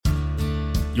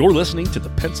You're listening to the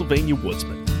Pennsylvania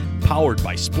Woodsman, powered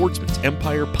by Sportsman's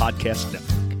Empire Podcast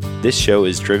Network. This show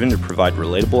is driven to provide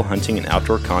relatable hunting and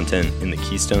outdoor content in the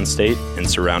Keystone State and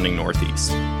surrounding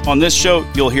Northeast. On this show,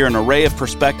 you'll hear an array of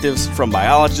perspectives from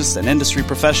biologists and industry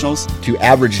professionals to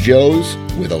average Joes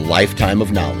with a lifetime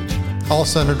of knowledge. All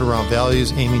centered around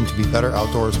values aiming to be better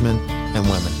outdoorsmen and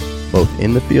women. Both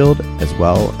in the field as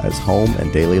well as home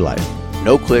and daily life.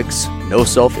 No clicks, no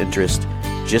self-interest,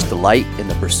 just delight in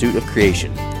the pursuit of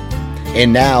creation.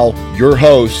 And now, your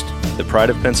host, the pride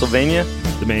of Pennsylvania,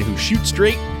 the man who shoots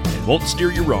straight and won't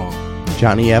steer you wrong,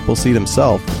 Johnny Appleseed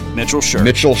himself, Mitchell Shirk.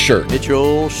 Mitchell Shirk.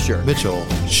 Mitchell Shirk. Mitchell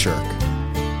Shirk.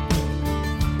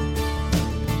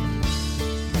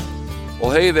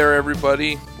 Well, hey there,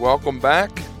 everybody. Welcome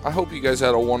back. I hope you guys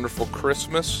had a wonderful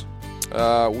Christmas.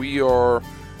 We are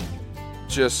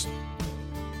just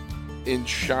in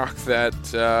shock that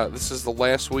this is the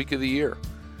last week of the year.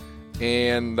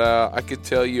 And I could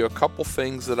tell you a couple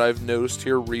things that I've noticed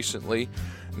here recently.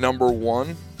 Number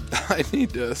one, I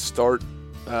need to start,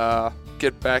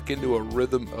 get back into a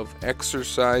rhythm of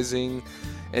exercising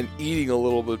and eating a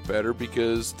little bit better,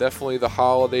 because definitely the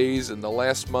holidays and the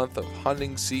last month of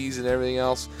hunting season and everything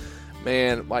else,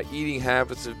 man, my eating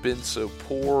habits have been so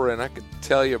poor, and I can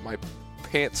tell you my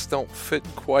pants don't fit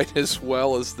quite as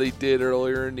well as they did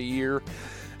earlier in the year.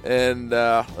 And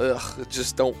I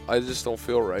just don't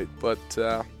feel right, but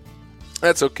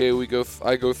that's okay.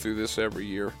 I go through this every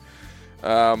year,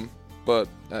 but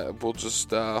we'll just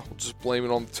blame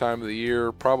it on the time of the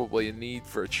year. Probably a need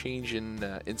for a change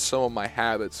in some of my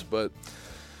habits, but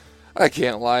I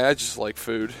can't lie. I just like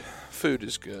food. Food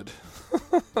is good.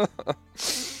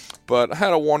 But I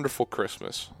had a wonderful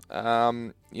Christmas.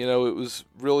 It was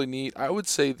really neat. I would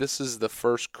say this is the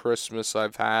first Christmas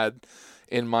I've had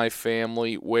in my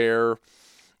family where,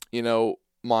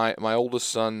 my oldest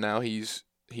son now, he's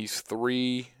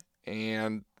 3,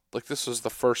 and like this was the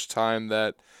first time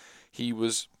that he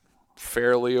was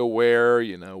fairly aware.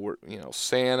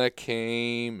 Santa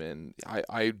came, and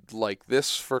I like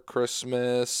this for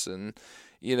Christmas, and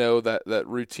that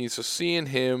routine. So seeing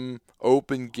him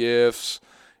open gifts,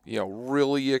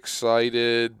 really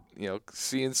excited,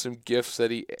 seeing some gifts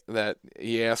that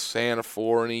he asked Santa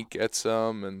for and he gets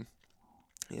them, and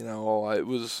it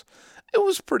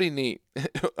was pretty neat.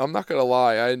 I'm not gonna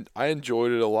lie, I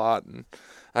enjoyed it a lot, and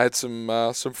I had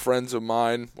some friends of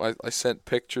mine. I sent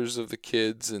pictures of the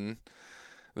kids, and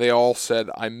they all said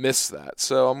I miss that.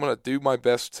 So I'm gonna do my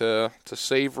best to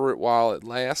savor it while it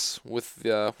lasts with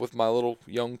my little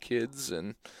young kids.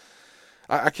 And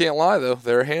I can't lie though,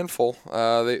 they're a handful.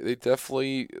 They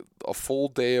definitely, a full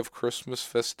day of Christmas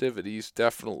festivities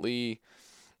definitely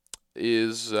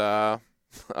is a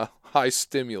high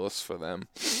stimulus for them,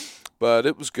 but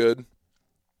it was good.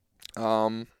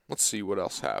 Let's see what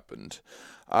else happened.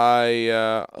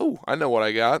 I know what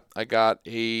I got. I got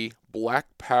a black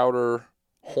powder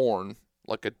horn,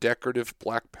 like a decorative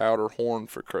black powder horn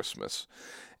for Christmas,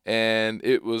 and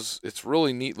it's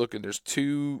really neat looking. There's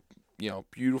two,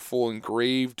 beautiful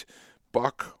engraved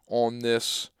buck on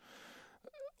this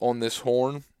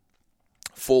horn,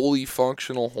 fully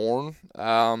functional horn.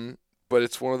 But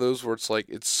it's one of those where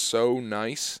it's so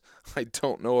nice. I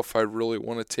don't know if I really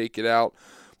want to take it out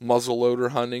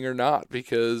muzzleloader hunting or not,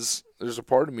 because there's a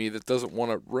part of me that doesn't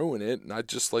want to ruin it, and I'd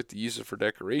just like to use it for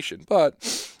decoration. But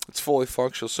it's fully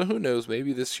functional, so who knows?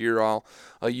 Maybe this year I'll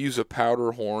use a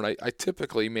powder horn. I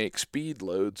typically make speed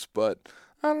loads, but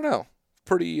I don't know.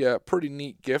 Pretty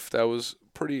neat gift. I was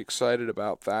pretty excited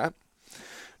about that.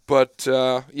 But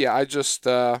I just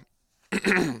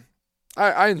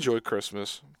I enjoy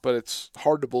Christmas, but it's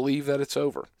hard to believe that it's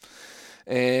over.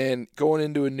 And going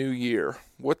into a new year,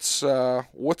 what's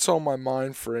on my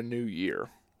mind for a new year?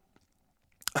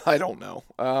 I don't know.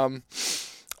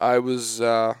 I was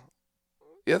the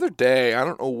other day, I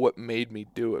don't know what made me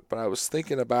do it, but I was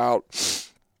thinking about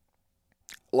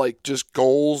just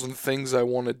goals and things I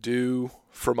want to do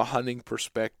from a hunting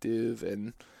perspective,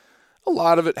 and a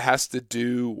lot of it has to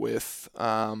do with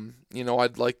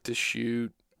I'd like to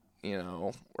shoot,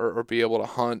 or be able to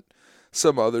hunt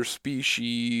some other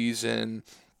species and,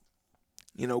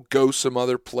 go some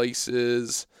other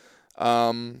places.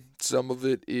 Some of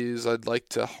it is I'd like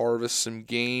to harvest some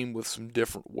game with some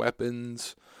different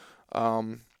weapons.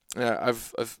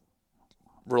 I've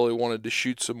really wanted to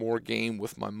shoot some more game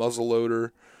with my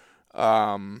muzzleloader.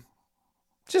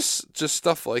 Just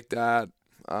stuff like that.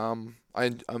 I'm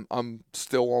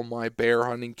still on my bear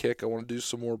hunting kick. I want to do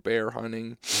some more bear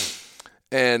hunting.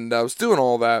 And I was doing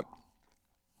all that,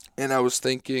 and I was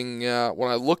thinking,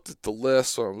 when I looked at the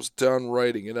list, when I was done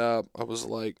writing it up, I was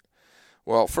like,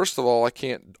 well, first of all, I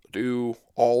can't do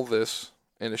all this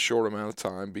in a short amount of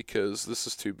time because this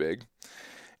is too big.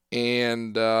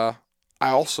 And I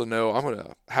also know I'm going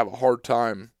to have a hard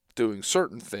time doing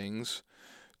certain things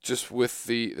just with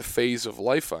the phase of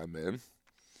life I'm in.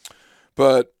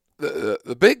 But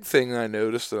the big thing I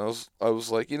noticed, and I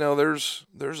was like, there's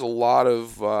a lot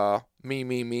of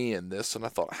me in this, and I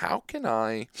thought, how can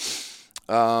I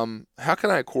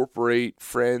incorporate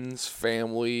friends,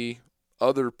 family,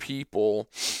 other people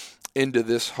into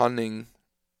this hunting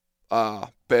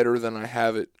better than I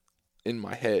have it in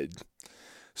my head?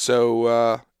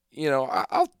 So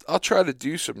I'll try to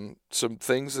do some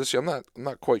things this year. I'm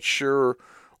not quite sure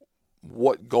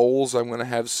what goals I'm going to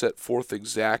have set forth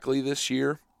exactly this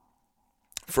year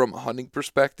from a hunting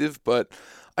perspective, but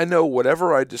I know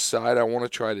whatever I decide I want to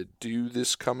try to do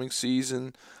this coming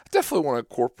season, I definitely want to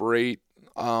incorporate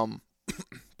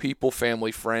people,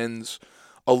 family, friends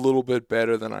a little bit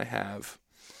better than I have.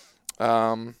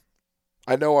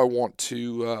 I know I want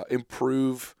to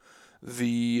improve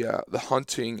the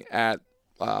hunting at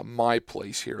my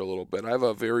place here a little bit. I have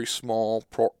a very small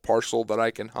parcel that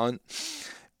I can hunt,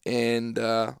 and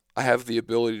I have the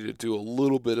ability to do a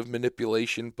little bit of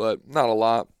manipulation, but not a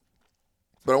lot.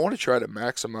 But I want to try to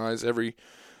maximize every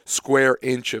square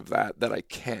inch of that I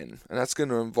can, and that's going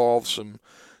to involve some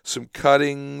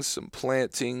cuttings, some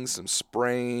planting, some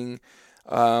spraying,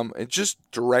 and just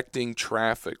directing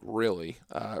traffic, really.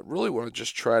 Really want to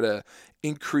just try to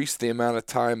increase the amount of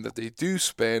time that they do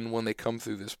spend when they come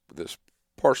through this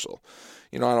parcel.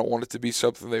 I don't want it to be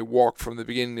something they walk from the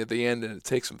beginning to the end and it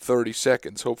takes them 30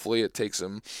 seconds. Hopefully it takes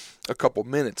them a couple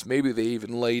minutes. Maybe they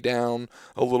even lay down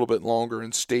a little bit longer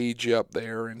and stage up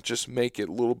there and just make it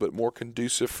a little bit more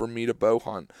conducive for me to bow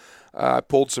hunt. I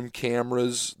pulled some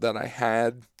cameras that I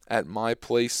had at my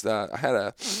place. That I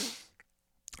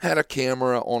had a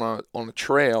camera on a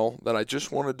trail that I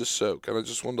just wanted to soak, and I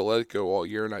just wanted to let it go all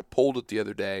year, and I pulled it the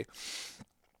other day.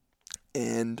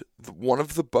 And one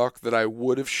of the buck that I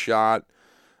would have shot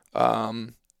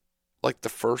like the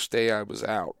first day I was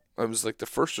out. It was like the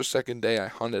first or second day I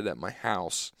hunted at my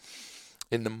house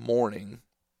in the morning.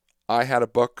 I had a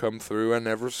buck come through. I've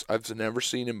never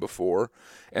seen him before,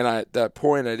 and at that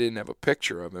point I didn't have a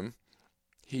picture of him.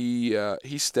 He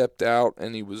stepped out,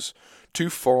 and he was too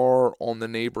far on the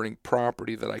neighboring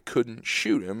property that I couldn't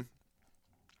shoot him.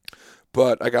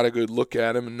 But I got a good look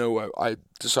at him, and I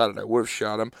decided I would have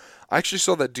shot him. I actually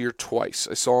saw that deer twice.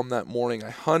 I saw him that morning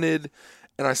I hunted,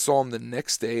 and I saw him the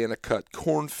next day in a cut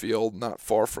cornfield not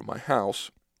far from my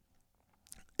house.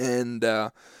 And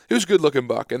he was a good-looking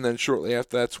buck. And then shortly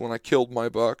after that's when I killed my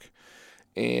buck.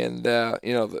 And,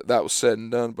 that was said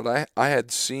and done. But I had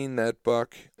seen that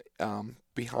buck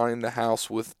behind the house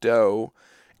with doe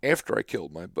after I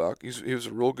killed my buck. He was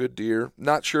a real good deer.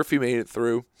 Not sure if he made it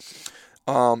through.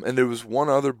 And there was one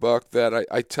other buck that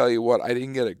I tell you what, I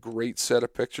didn't get a great set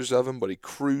of pictures of him, but he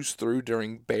cruised through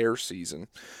during bear season.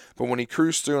 But when he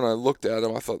cruised through and I looked at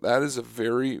him, I thought that is a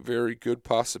very, very good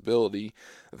possibility.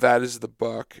 That is the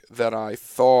buck that I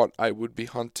thought I would be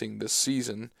hunting this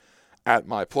season at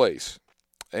my place.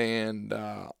 And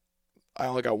I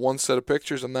only got one set of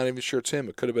pictures. I'm not even sure it's him.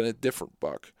 It could have been a different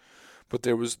buck. But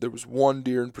there was one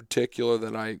deer in particular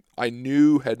that I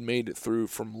knew had made it through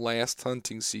from last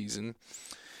hunting season,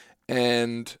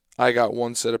 and I got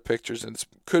one set of pictures, and it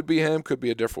could be him, could be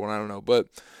a different one, I don't know. But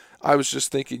I was just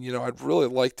thinking, I'd really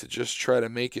like to just try to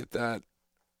make it that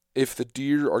if the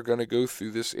deer are going to go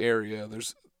through this area,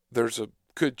 there's a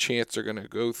good chance they're going to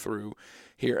go through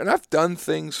here. And I've done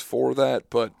things for that,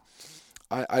 but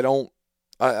I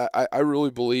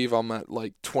really believe I'm at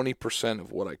like 20%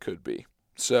 of what I could be.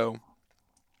 So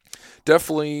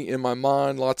definitely in my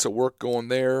mind, lots of work going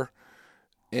there.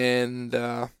 And,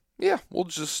 we'll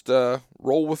just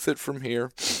roll with it from here.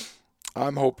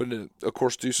 I'm hoping to, of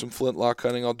course, do some flintlock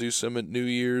hunting. I'll do some at New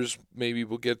Year's. Maybe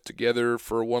we'll get together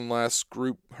for one last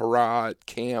group hurrah at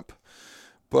camp.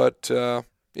 But,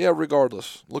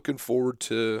 regardless, looking forward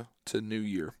to New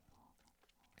Year.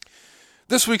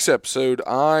 This week's episode,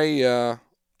 I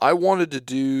wanted to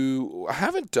do, I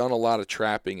haven't done a lot of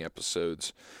trapping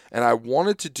episodes, and I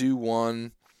wanted to do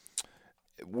one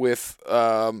with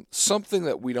something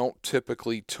that we don't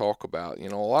typically talk about.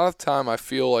 A lot of time I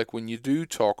feel like when you do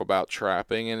talk about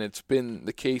trapping, and it's been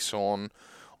the case on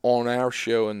our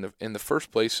show in the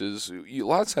first place, is a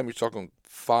lot of time you're talking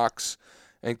fox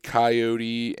and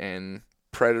coyote and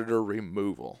predator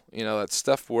removal. That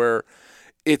stuff where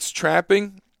it's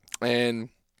trapping and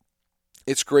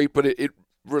it's great, but it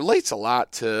relates a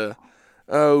lot to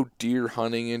deer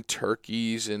hunting and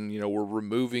turkeys, and we're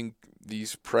removing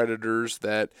these predators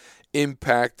that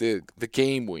impact the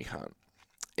game we hunt.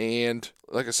 And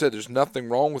like I said, there's nothing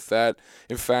wrong with that.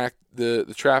 In fact,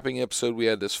 the trapping episode we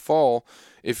had this fall,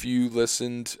 if you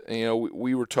listened,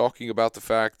 we were talking about the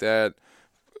fact that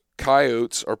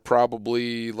coyotes are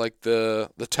probably like the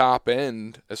top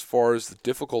end as far as the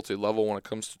difficulty level when it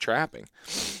comes to trapping.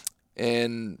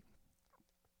 And,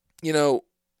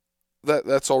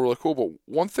 that's all really cool. But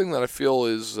one thing that I feel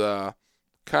is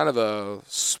kind of a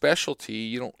specialty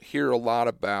you don't hear a lot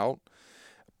about,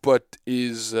 but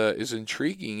is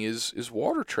intriguing is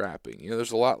water trapping.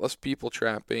 There's a lot less people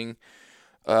trapping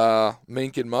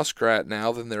mink and muskrat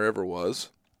now than there ever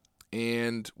was.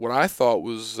 And what I thought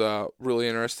was really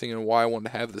interesting and why I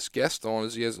wanted to have this guest on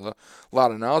is he has a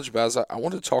lot of knowledge about it. I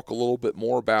wanted to talk a little bit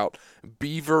more about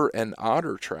beaver and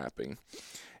otter trapping.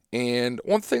 And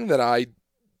one thing that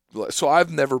I've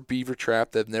never beaver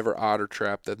trapped, I've never otter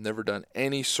trapped, I've never done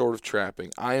any sort of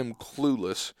trapping. I am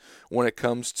clueless when it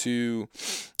comes to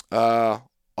a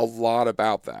lot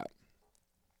about that.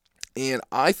 And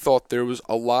I thought there was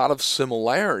a lot of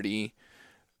similarity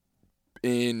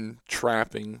in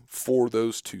trapping for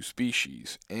those two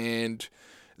species. And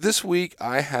this week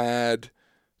I had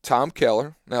Tom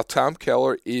Keller. Now, Tom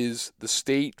Keller is the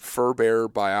state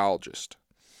furbearer biologist.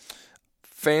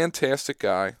 Fantastic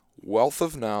guy, wealth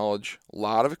of knowledge, a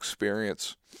lot of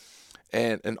experience,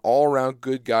 and an all-around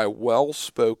good guy,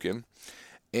 well-spoken.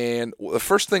 And the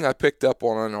first thing I picked up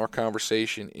on in our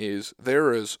conversation is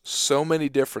there is so many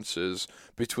differences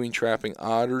between trapping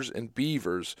otters and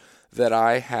beavers that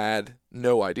I had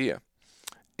no idea.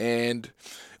 And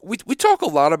we talk a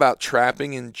lot about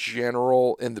trapping in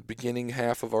general in the beginning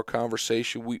half of our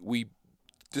conversation. We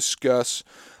discuss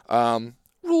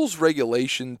rules,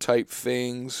 regulation type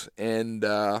things, and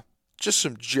just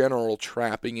some general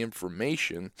trapping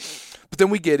information. But then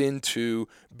we get into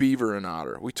beaver and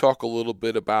otter. We talk a little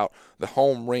bit about the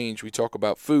home range. We talk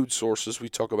about food sources. We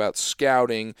talk about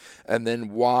scouting, and then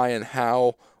why and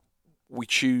how we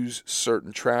choose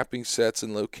certain trapping sets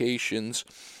and locations.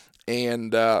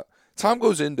 And Tom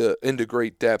goes into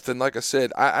great depth. And like I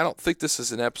said, I don't think this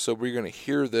is an episode where you're going to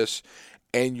hear this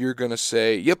and you're going to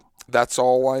say, yep, that's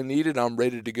all I needed. I'm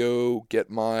ready to go get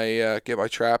my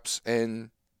traps and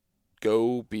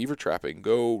go beaver trapping,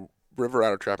 go river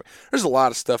otter trapping. There's a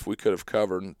lot of stuff we could have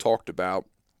covered and talked about,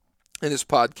 and this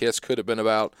podcast could have been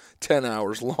about 10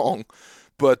 hours long.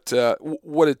 But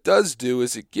what it does do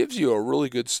is it gives you a really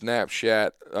good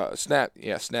snapshot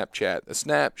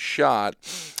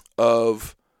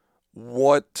of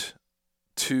what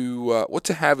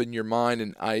to have in your mind,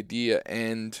 an idea,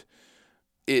 and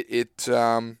it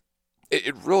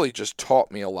really just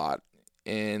taught me a lot.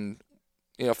 And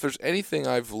if there's anything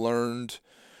I've learned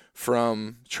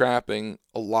from trapping,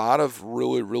 a lot of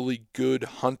really, really good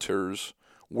hunters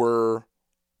were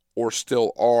or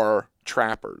still are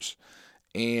trappers.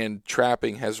 And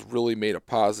trapping has really made a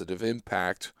positive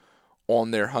impact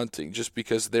on their hunting just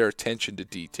because of their attention to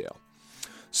detail.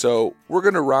 So we're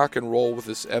going to rock and roll with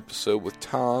this episode with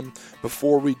Tom.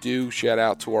 Before we do, shout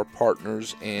out to our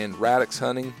partners and Radix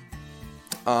Hunting.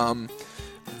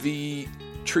 The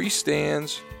tree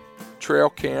stands, trail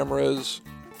cameras,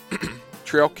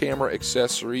 trail camera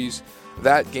accessories,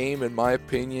 that game, in my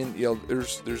opinion,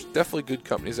 there's definitely good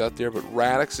companies out there, but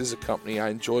Radix is a company I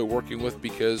enjoy working with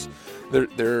because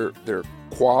they're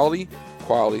quality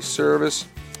service,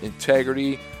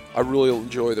 integrity. I really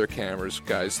enjoy their cameras,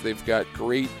 guys. They've got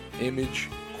great image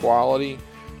quality,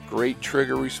 great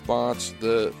trigger response.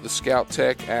 The Scout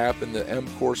Tech app and the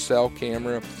M-Core cell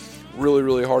camera, really,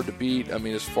 really hard to beat. I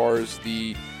mean, as far as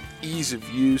the ease of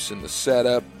use and the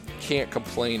setup, can't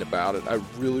complain about it. I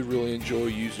really, really enjoy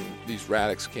using these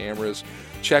Radix cameras.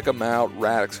 Check them out,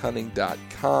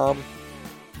 radixhunting.com,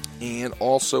 and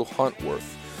also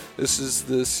Huntworth. This is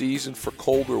the season for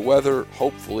colder weather.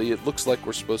 Hopefully, it looks like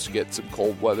we're supposed to get some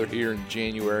cold weather here in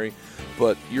January,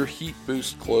 but your heat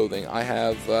boost clothing. I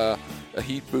have a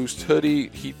heat boost hoodie,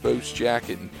 heat boost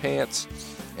jacket, and pants,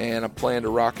 and I plan to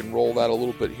rock and roll that a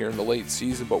little bit here in the late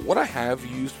season. But what I have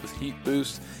used with heat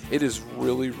boost, it has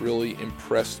really, really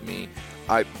impressed me.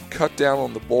 I cut down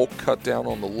on the bulk, cut down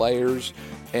on the layers,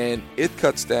 and it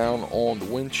cuts down on the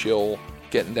wind chill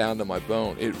getting down to my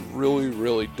bone. It really,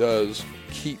 really does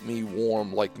keep me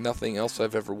warm like nothing else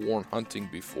I've ever worn hunting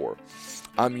before.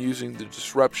 I'm using the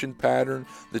disruption pattern,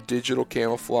 the digital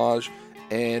camouflage,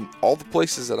 and all the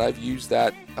places that I've used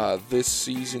that this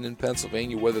season in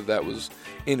Pennsylvania, whether that was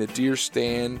in a deer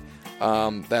stand,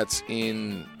 that's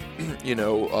in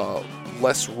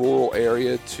less rural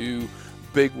area to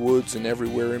big woods and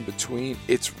everywhere in between,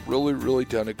 it's really, really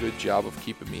done a good job of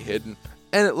keeping me hidden,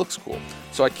 and it looks cool.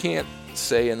 So I can't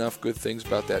say enough good things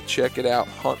about that. Check it out,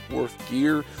 Huntworth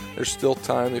Gear. There's still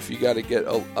time if you got to get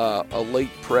a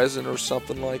late present or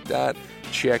something like that.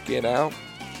 Check it out.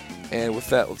 And with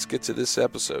that, let's get to this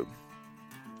episode.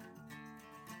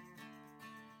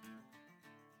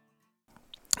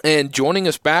 And joining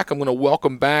us back, I'm going to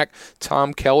welcome back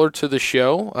Tom Keller to the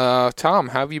show. Tom,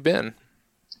 how have you been?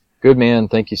 Good, man.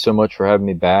 Thank you so much for having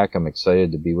me back. I'm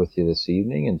excited to be with you this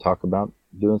evening and talk about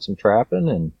doing some trapping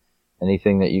and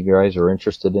anything that you guys are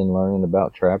interested in learning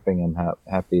about trapping. I'm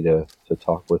happy to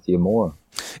talk with you more.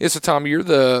 Yeah, so Tom, you're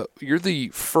the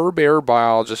fur-bearer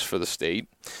biologist for the state,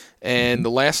 and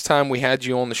the last time we had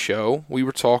you on the show, we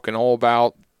were talking all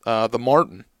about the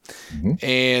marten. Mm-hmm.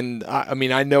 And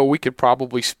I know we could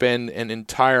probably spend an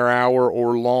entire hour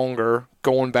or longer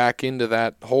going back into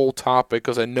that whole topic,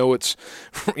 because I know it's,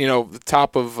 the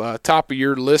top of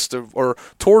your list or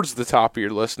towards the top of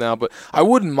your list now. But I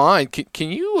wouldn't mind.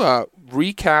 Can you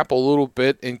recap a little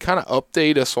bit and kind of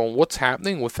update us on what's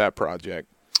happening with that project?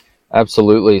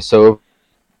 Absolutely. So,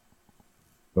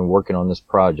 I've been working on this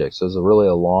project. So it's really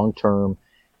a long-term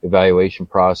evaluation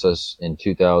process. In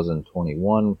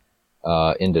 2021.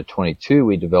 Into 22,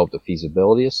 we developed a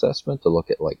feasibility assessment to look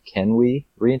at, can we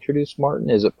reintroduce marten?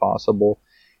 Is it possible?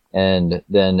 And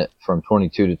then from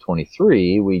 22 to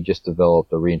 23, we just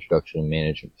developed a reintroduction and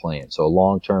management plan. So a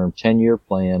long-term 10-year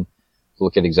plan to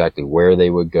look at exactly where they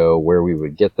would go, where we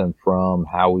would get them from,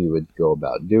 how we would go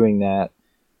about doing that.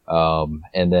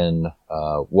 And then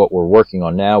what we're working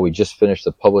on now, we just finished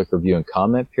the public review and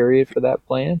comment period for that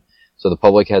plan. So the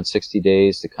public had 60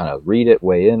 days to kind of read it,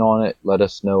 weigh in on it, let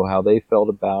us know how they felt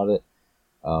about it.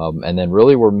 And then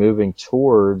really we're moving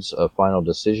towards a final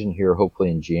decision here, hopefully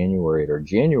in January at our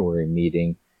January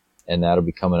meeting. And that'll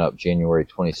be coming up January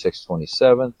 26th,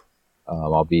 27th.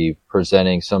 I'll be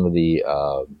presenting some of the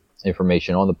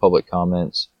information on the public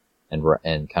comments and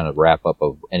kind of wrap up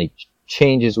of any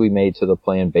changes we made to the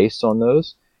plan based on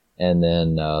those. And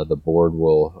then the board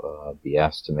will be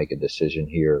asked to make a decision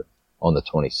here on the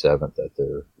 27th at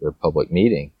their public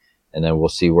meeting. And then we'll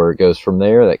see where it goes from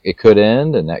there. That it could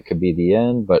end, and that could be the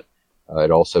end, but it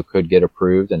also could get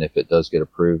approved. And if it does get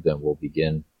approved, then we'll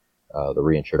begin the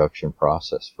reintroduction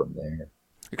process from there.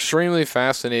 Extremely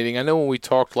fascinating. I know when we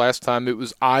talked last time, it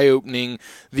was eye-opening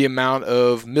the amount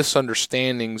of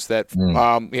misunderstandings that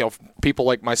people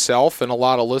like myself and a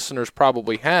lot of listeners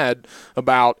probably had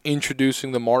about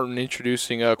introducing the marten,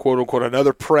 introducing a quote-unquote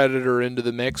another predator into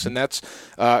the mix, and that's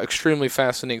extremely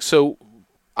fascinating. So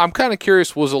I'm kind of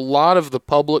curious, was a lot of the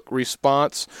public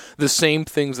response the same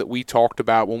things that we talked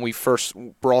about when we first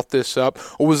brought this up,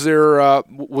 or was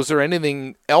there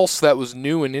anything else that was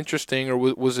new and interesting, or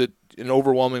was it an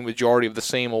overwhelming majority of the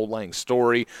same old lang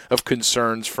story of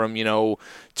concerns from,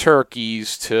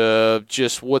 turkeys to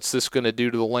just what's this going to do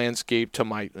to the landscape, to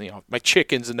my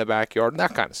chickens in the backyard and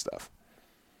that kind of stuff?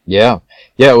 Yeah,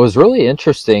 it was really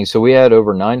interesting. So we had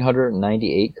over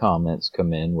 998 comments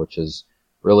come in, which is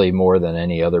really more than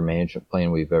any other management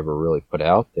plan we've ever really put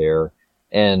out there.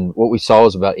 And what we saw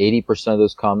was about 80% of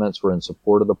those comments were in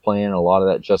support of the plan. A lot of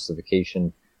that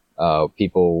justification,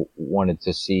 people wanted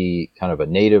to see kind of a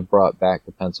native brought back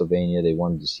to Pennsylvania. They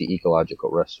wanted to see ecological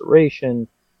restoration.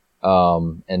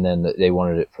 And then they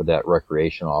wanted it for that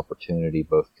recreational opportunity,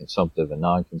 both consumptive and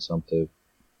non-consumptive.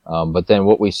 But then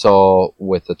what we saw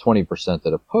with the 20%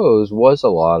 that opposed was a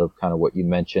lot of kind of what you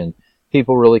mentioned,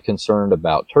 people really concerned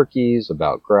about turkeys,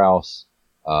 about grouse,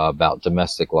 about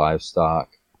domestic livestock.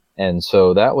 And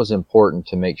so that was important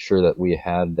to make sure that we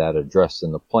had that addressed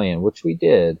in the plan, which we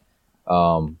did.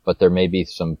 But there may be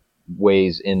some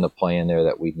ways in the plan there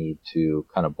that we need to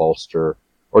kind of bolster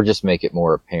or just make it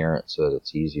more apparent so that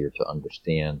it's easier to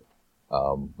understand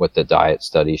what the diet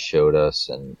studies showed us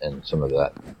and some of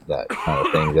that kind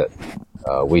of thing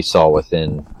that we saw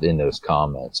in those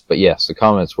comments. But yes, the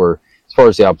comments were, as far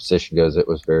as the opposition goes, it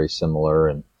was very similar.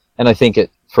 And I think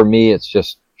for me, it's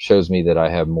just shows me that I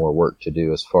have more work to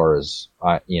do as far as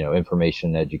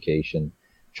information and education,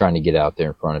 trying to get out there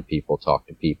in front of people, talk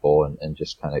to people, and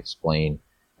just kind of explain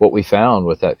what we found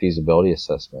with that feasibility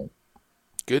assessment.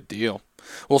 Good deal.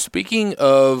 Well, speaking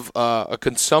of a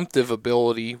consumptive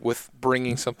ability with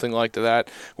bringing something like that,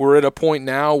 we're at a point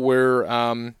now where,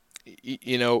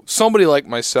 somebody like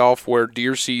myself, where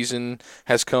deer season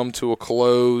has come to a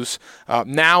close,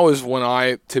 now is when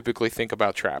I typically think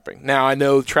about trapping. Now, I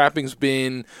know trapping's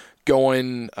been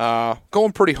going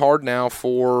pretty hard now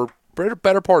for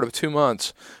better part of 2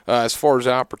 months as far as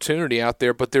opportunity out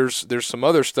there. But there's some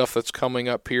other stuff that's coming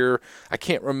up here. I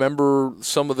can't remember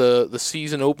some of the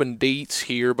season open dates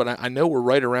here, but I know we're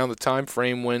right around the time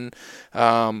frame when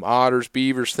otters,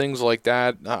 beavers, things like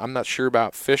that. I'm not sure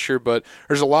about Fisher, but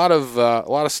there's a lot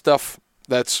of stuff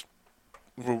that's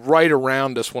right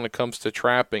around us when it comes to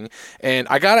trapping. And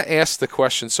I got to ask the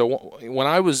question. So when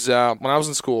I was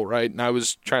in school, right, and I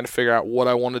was trying to figure out what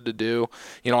I wanted to do,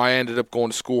 I ended up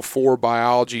going to school for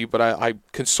biology, but I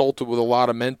consulted with a lot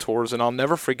of mentors, and I'll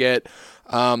never forget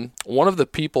one of the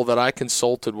people that I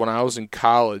consulted when I was in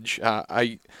college.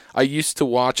 I used to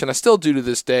watch, and I still do to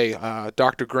this day,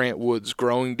 Dr. Grant Wood's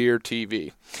Growing Deer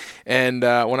TV. And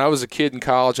when I was a kid in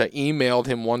college, I emailed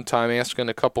him one time asking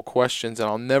a couple questions, and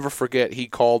I'll never forget he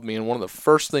called me, and one of the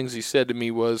first things he said to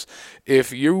me was,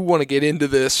 if you want to get into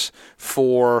this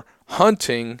for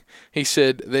hunting, he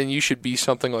said, then you should be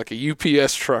something like a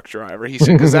UPS truck driver. He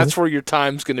said, because that's where your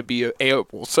time's going to be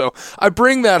able. So I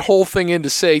bring that whole thing in to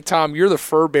say, Tom, you're the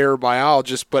fur bearer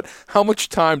biologist, but how much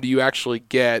time do you actually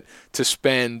get to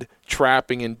spend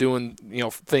trapping and doing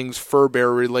things fur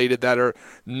bearer related that are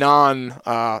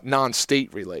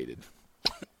non-state related?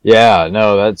 Yeah,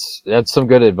 no, that's some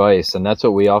good advice, and that's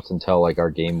what we often tell like our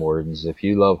game wardens. If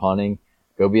you love hunting,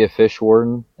 go be a fish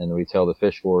warden, and we tell the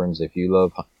fish wardens, if you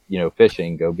love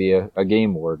fishing, go be a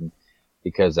game warden,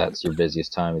 because that's your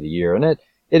busiest time of the year. And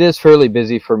it is fairly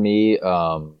busy for me.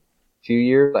 Few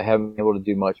years I haven't been able to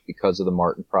do much because of the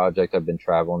Marten Project. I've been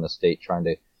traveling the state trying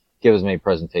to give as many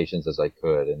presentations as I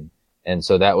could, and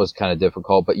so that was kind of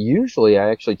difficult. But usually I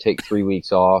actually take 3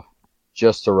 weeks off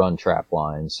just to run trap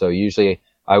lines. So usually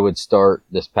I would start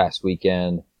this past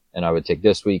weekend, and I would take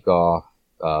this week off,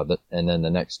 and then the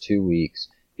next 2 weeks,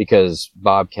 because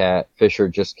Bobcat Fisher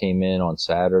just came in on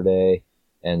Saturday.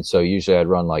 And so usually I'd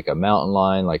run like a mountain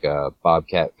line, like a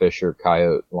Bobcat Fisher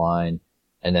coyote line.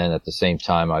 And then at the same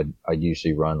time, I'd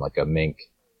usually run like a mink,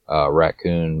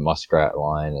 raccoon, muskrat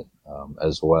line,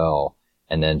 as well.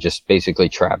 And then just basically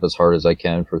trap as hard as I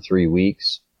can for 3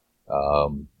 weeks.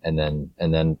 And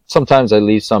then sometimes I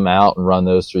leave some out and run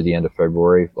those through the end of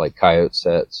February, like coyote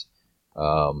sets.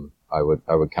 I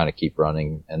would kind of keep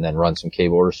running, and then run some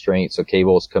cable restraint. So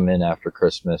cables come in after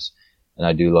Christmas, and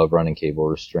I do love running cable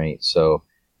restraint. So,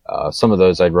 some of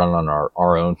those I'd run on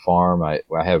our own farm. I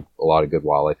have a lot of good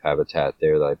wildlife habitat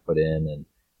there that I put in,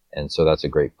 and so that's a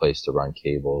great place to run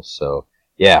cables. So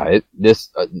yeah,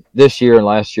 this year and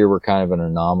last year were kind of an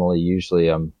anomaly. Usually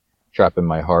I'm trapping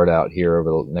my heart out here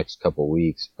over the next couple of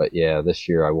weeks, but yeah, this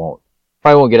year I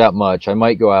probably won't get out much. I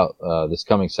might go out this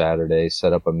coming Saturday,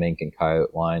 set up a mink and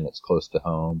coyote line that's close to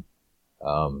home,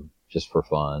 just for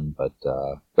fun. But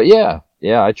yeah,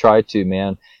 I try to,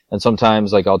 man. And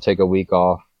sometimes like I'll take a week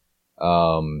off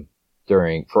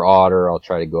for otter. I'll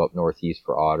try to go up northeast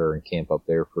for otter and camp up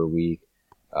there for a week.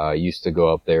 I used to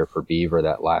go up there for beaver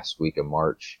that last week of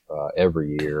March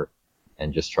every year,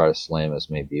 and just try to slam as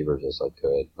many beavers as I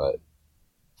could. But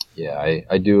yeah,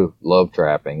 I do love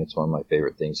trapping. It's one of my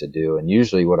favorite things to do, and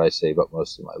usually what I save up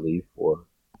most of my leave for.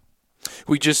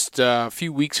 We just a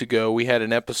few weeks ago we had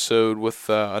an episode with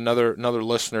another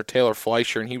listener, Taylor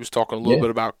Fleischer, and he was talking a little bit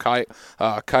about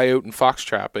coyote and fox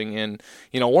trapping. And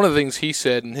one of the things he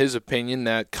said, in his opinion,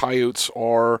 that coyotes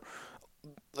are,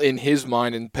 in his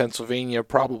mind, in Pennsylvania,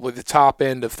 probably the top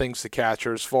end of things to catch,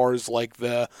 or as far as like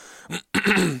the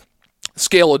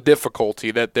scale of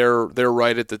difficulty, that they're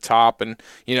right at the top. And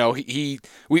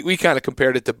we kind of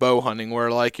compared it to bow hunting,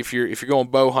 where like if you're going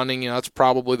bow hunting, that's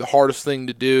probably the hardest thing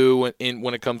to do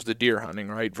when it comes to deer hunting,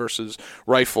 right, versus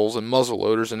rifles and muzzle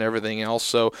loaders and everything else.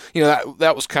 So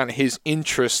that was kind of his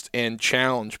interest and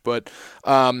challenge. But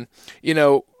all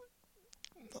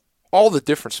the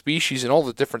different species and all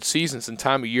the different seasons and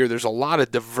time of year, there's a lot of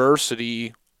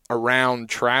diversity around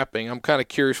trapping. I'm kind of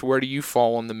curious, where do you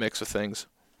fall in the mix of things?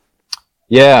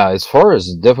 Yeah, as far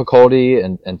as difficulty,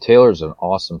 and Taylor's an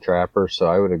awesome trapper, so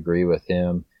I would agree with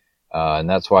him. And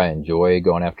that's why I enjoy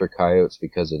going after coyotes,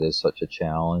 because it is such a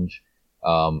challenge.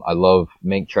 I love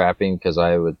mink trapping because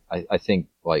I think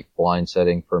like blind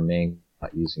setting for mink,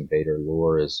 not using bait or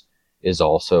lure, is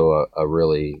also a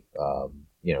really,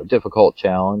 difficult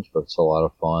challenge, but it's a lot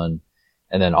of fun.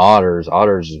 And then otters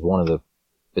is one of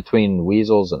between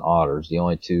weasels and otters, the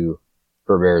only two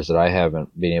fur bears that I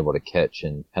haven't been able to catch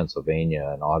in Pennsylvania,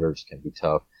 and otters can be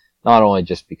tough, not only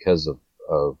just because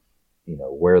of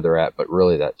where they're at, but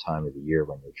really that time of the year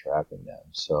when you're trapping them.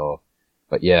 So,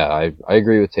 but yeah, I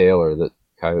agree with Taylor that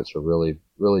coyotes are really,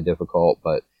 really difficult,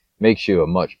 but makes you a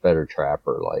much better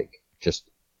trapper, like just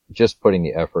putting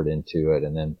the effort into it.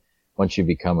 And then once you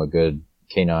become a good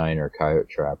canine or coyote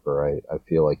trapper, I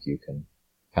feel like you can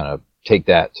kind of take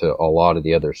that to a lot of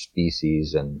the other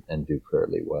species and do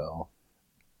fairly well.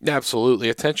 Absolutely.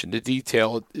 Attention to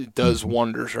detail, it does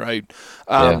wonders, right?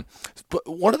 Yeah. But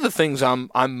one of the things I'm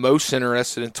most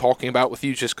interested in talking about with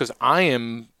you, just because I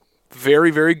am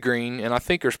very, very green, and I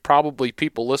think there's probably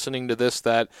people listening to this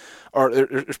that are,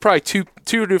 there's probably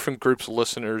two different groups of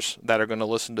listeners that are going to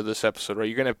listen to this episode, right?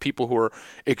 You're going to have people who are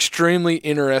extremely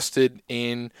interested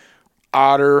in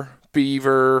otter,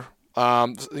 beaver,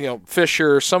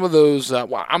 Fisher, some of those,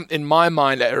 in my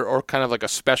mind, are kind of like a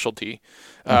specialty.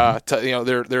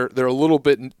 They're a little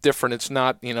bit different. It's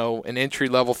not, an entry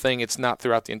level thing. It's not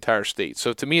throughout the entire state.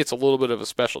 So to me, it's a little bit of a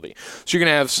specialty. So you're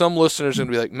going to have some listeners going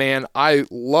to be like, man, I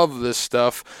love this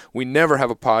stuff. We never have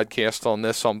a podcast on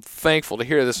this, so I'm thankful to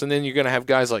hear this. And then you're going to have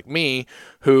guys like me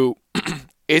who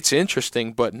it's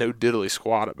interesting, but no diddly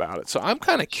squat about it. So I'm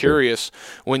kind of curious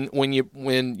when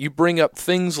you bring up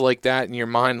things like that in your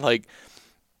mind, like,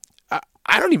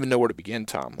 I don't even know where to begin,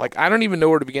 Tom. Like, I don't even know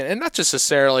where to begin. And not just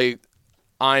necessarily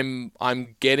I'm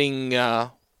going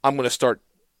to start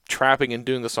trapping and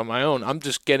doing this on my own. I'm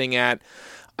just getting at,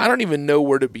 I don't even know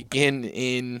where to begin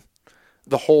in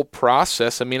the whole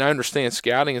process. I mean, I understand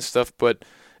scouting and stuff, but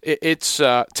it's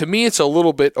to me, it's a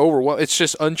little bit overwhelming. It's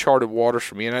just uncharted waters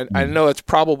for me. And I know that's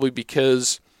probably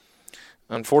because,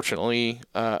 unfortunately,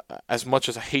 as much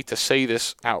as I hate to say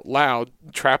this out loud,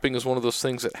 trapping is one of those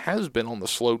things that has been on the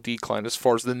slow decline as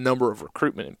far as the number of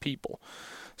recruitment and people.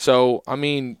 So, I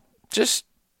mean,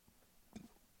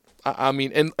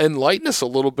 enlighten us a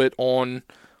little bit on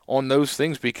those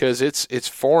things, because it's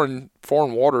foreign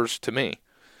waters to me.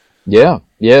 Yeah,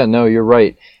 no, you're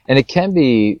right. And it can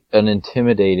be an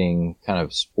intimidating kind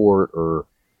of sport or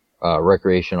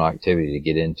recreational activity to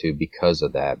get into because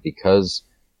of that, because,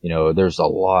 there's a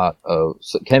lot of,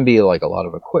 so it can be like a lot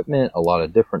of equipment, a lot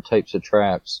of different types of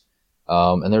traps,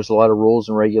 and there's a lot of rules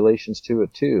and regulations to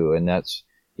it too. And that's,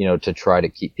 to try to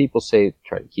keep people safe,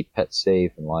 try to keep pets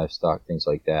safe and livestock, things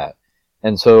like that.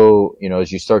 And so,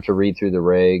 as you start to read through the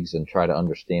regs and try to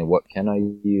understand what can I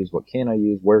use, what can I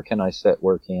use, where can I set,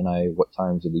 where can I, what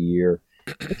times of the year,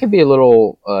 it can be a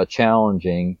little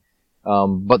challenging.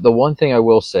 But the one thing I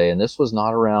will say, and this was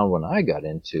not around when I got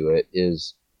into it,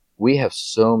 is we have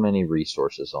so many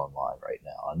resources online right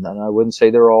now. And I wouldn't say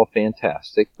they're all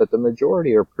fantastic, but the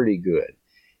majority are pretty good.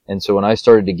 And so when I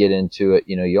started to get into it,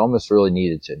 you almost really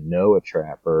needed to know a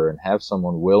trapper and have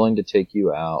someone willing to take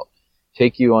you out,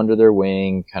 take you under their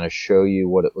wing, kind of show you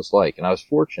what it was like. And I was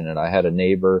fortunate. I had a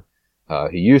neighbor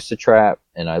who used to trap,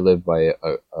 and I lived by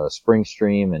a spring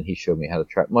stream, and he showed me how to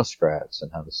trap muskrats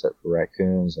and how to set for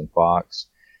raccoons and fox.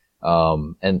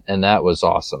 And that was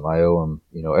awesome. I owe him,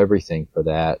 everything for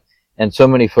that. And so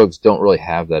many folks don't really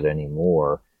have that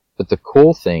anymore. But the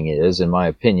cool thing is, in my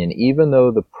opinion, even though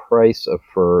the price of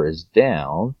fur is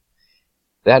down,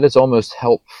 that has almost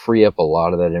helped free up a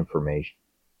lot of that information.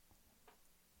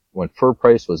 When fur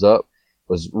price was up,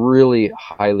 it was really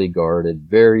highly guarded,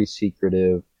 very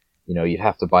secretive. You'd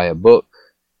have to buy a book.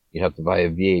 You'd have to buy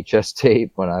a VHS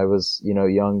tape when I was,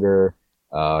 younger,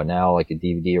 now like a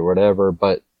DVD or whatever.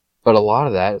 But a lot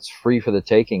of that, it's free for the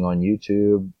taking on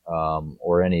YouTube,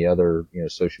 or any other,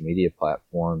 social media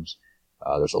platforms.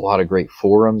 There's a lot of great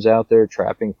forums out there,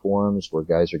 trapping forums, where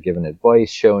guys are giving advice,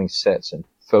 showing sets and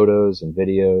photos and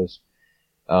videos.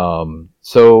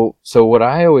 So what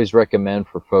I always recommend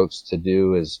for folks to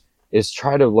do is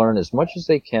try to learn as much as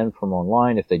they can from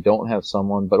online if they don't have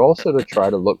someone, but also to try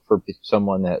to look for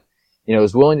someone that,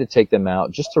 is willing to take them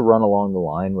out just to run along the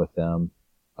line with them,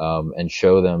 and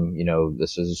show them,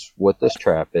 this is what this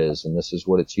trap is and this is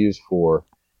what it's used for.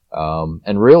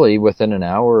 And really within an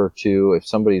hour or two, if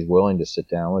somebody's willing to sit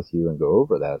down with you and go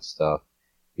over that stuff,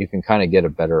 you can kind of get a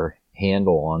better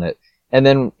handle on it. And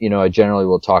then, I generally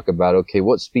will talk about, okay,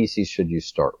 what species should you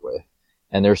start with?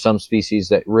 And there's some species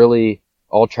that really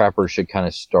all trappers should kind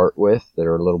of start with that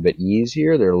are a little bit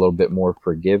easier. They're a little bit more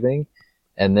forgiving.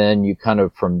 And then you kind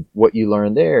of, from what you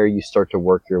learn there, you start to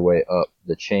work your way up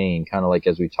the chain, kind of like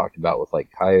as we talked about with like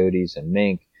coyotes and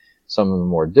mink, some of the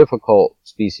more difficult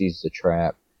species to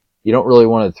trap. You don't really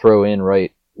want to throw in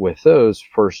right with those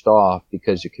first off,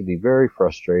 because it could be very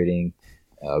frustrating,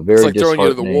 very it's like throwing you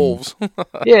to the wolves.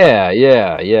 Yeah.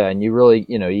 And you really,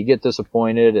 you get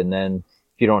disappointed, and then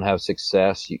if you don't have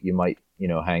success, you might,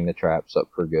 hang the traps up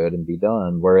for good and be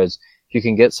done. Whereas if you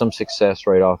can get some success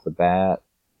right off the bat,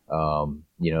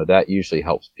 that usually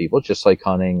helps people, just like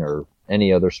hunting or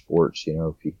any other sports.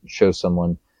 If you can show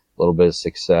someone a little bit of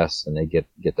success, and they get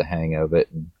the hang of it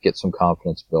and get some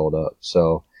confidence built up.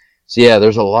 So yeah,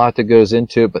 there's a lot that goes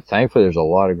into it, but thankfully there's a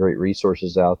lot of great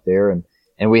resources out there.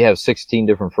 And we have 16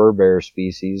 different fur bearer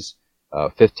species.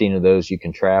 15 of those you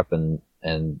can trap, and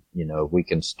we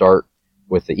can start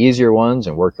with the easier ones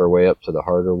and work our way up to the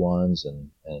harder ones.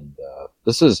 And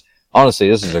this is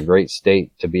a great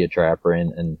state to be a trapper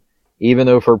in. And even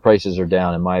though fur prices are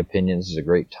down, in my opinion, this is a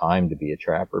great time to be a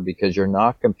trapper because you're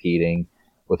not competing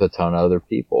with a ton of other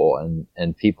people,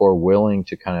 and people are willing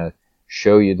to kind of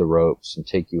show you the ropes and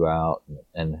take you out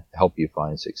and help you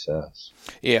find success.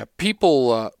 Yeah,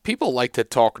 people like to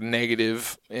talk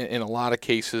negative in a lot of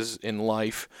cases in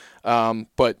life,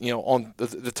 but on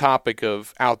the topic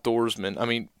of outdoorsmen, I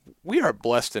mean, we are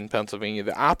blessed in Pennsylvania.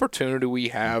 The opportunity we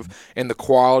have and the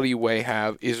quality we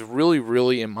have is really,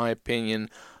 really, in my opinion,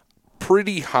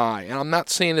 pretty high. And I'm not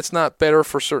saying it's not better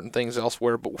for certain things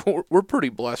elsewhere, but we're pretty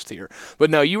blessed here. But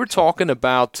no, you were talking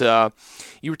about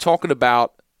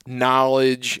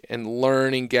knowledge and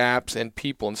learning gaps and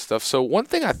people and stuff. So one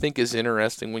thing I think is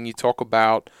interesting when you talk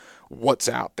about what's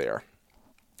out there.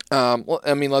 Well,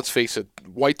 I mean, let's face it,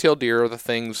 white-tailed deer are the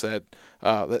things that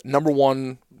number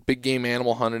one big game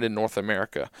animal hunted in North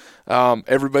America.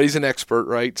 Everybody's an expert,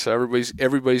 right? So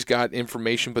everybody's got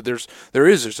information, but there's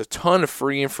a ton of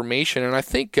free information, and I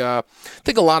think a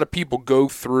lot of people go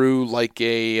through like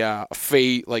a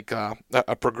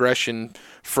progression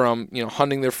from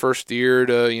hunting their first deer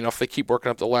to if they keep working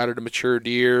up the ladder to mature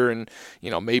deer, and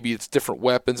maybe it's different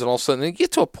weapons, and all of a sudden they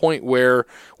get to a point where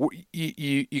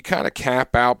you kind of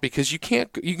cap out because you can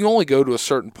only go to a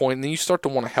certain point, and then you start to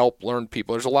want to help learn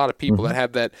people. There's a lot of people that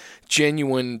have that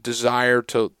genuine desire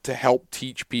to help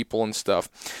teach people and stuff.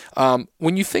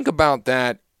 When you think about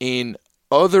that in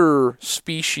other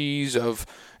species of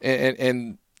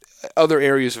and other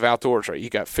areas of outdoors, right? You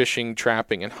got fishing,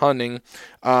 trapping, and hunting.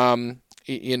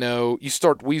 You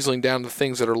start weaseling down to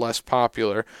things that are less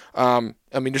popular.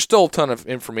 I mean, there's still a ton of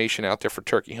information out there for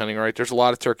turkey hunting, right? There's a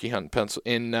lot of turkey hunting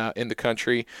in the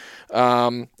country.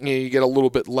 You get a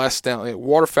little bit less down.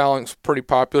 Waterfowling is pretty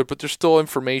popular, but there's still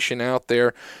information out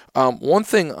there. One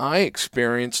thing I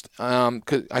experienced,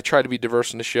 because I try to be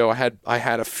diverse in the show, I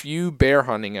had a few bear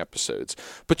hunting episodes,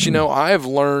 but I have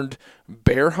learned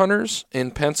bear hunters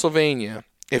in Pennsylvania,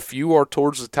 if you are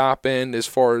towards the top end as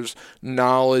far as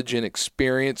knowledge and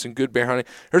experience and good bear hunting,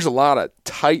 there's a lot of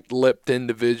tight-lipped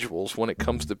individuals when it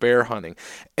comes to bear hunting.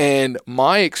 And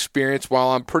my experience, while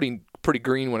I'm pretty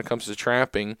green when it comes to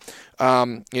trapping,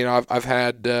 I've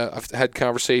had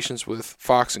conversations with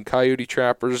fox and coyote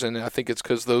trappers, and I think it's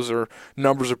because those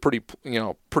numbers are pretty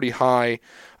high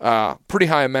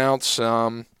amounts.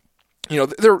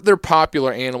 They're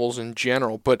popular animals in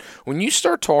general, but when you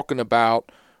start talking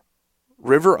about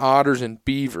river otters and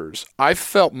beavers, I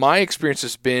felt my experience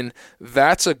has been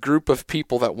that's a group of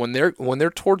people that when they're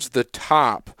towards the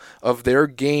top of their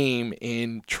game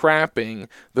in trapping,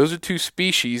 those are two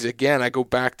species. Again, I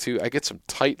get some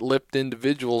tight-lipped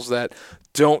individuals that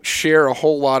don't share a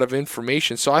whole lot of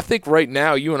information. So I think right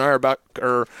now you and I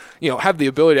have the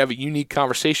ability to have a unique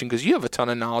conversation because you have a ton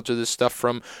of knowledge of this stuff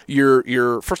from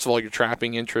your first of all your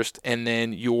trapping interest and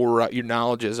then your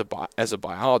knowledge as a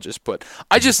biologist. But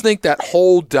I just think that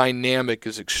whole dynamic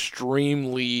is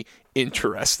extremely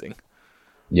interesting.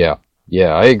 Yeah,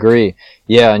 I agree.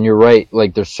 Yeah, and you're right.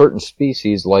 Like there's certain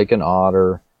species like an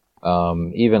otter,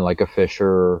 even like a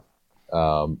fisher,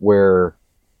 where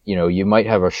you might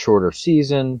have a shorter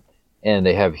season and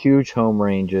they have huge home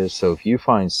ranges. So if you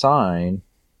find sign,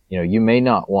 you may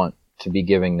not want to be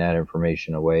giving that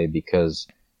information away because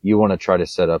you want to try to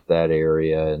set up that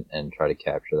area and try to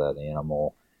capture that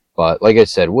animal. But like I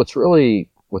said, what's really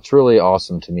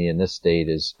awesome to me in this state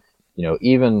is,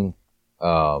 even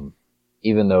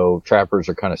though trappers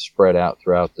are kind of spread out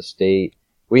throughout the state,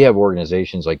 we have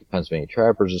organizations like the Pennsylvania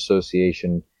Trappers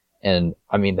Association. And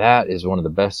I mean, that is one of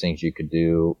the best things you could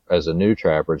do as a new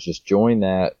trapper is just join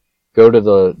that, go to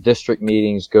the district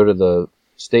meetings, go to the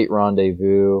state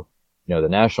rendezvous, the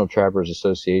National Trappers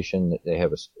Association, they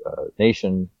have a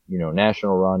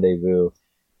national rendezvous.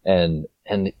 And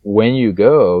when you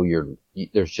go,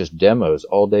 there's just demos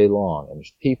all day long and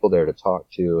there's people there to talk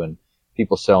to and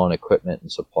people selling equipment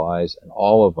and supplies, and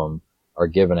all of them are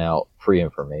giving out free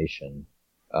information.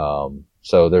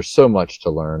 So there's so much to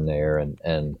learn there,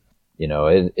 and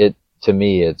it to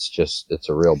me, it's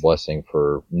a real blessing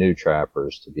for new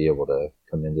trappers to be able to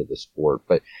come into the sport.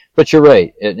 But you're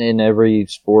right. In every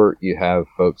sport, you have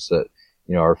folks that,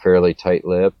 are fairly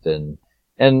tight-lipped, and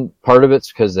part of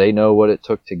it's because they know what it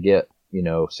took to get,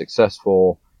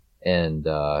 successful, and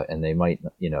they might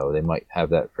have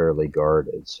that fairly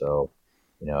guarded. So,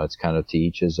 it's kind of to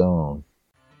each his own.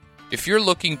 If you're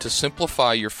looking to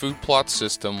simplify your food plot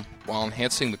system while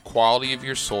enhancing the quality of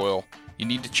your soil, you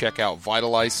need to check out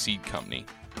Vitalized Seed Company.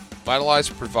 Vitalize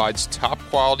provides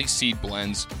top-quality seed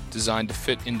blends designed to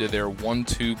fit into their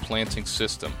 1-2 planting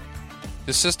system.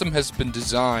 The system has been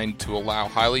designed to allow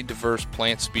highly diverse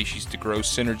plant species to grow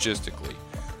synergistically,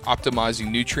 optimizing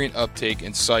nutrient uptake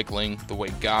and cycling the way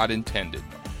God intended.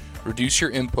 Reduce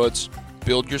your inputs,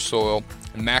 build your soil,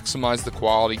 and maximize the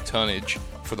quality tonnage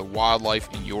for the wildlife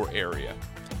in your area.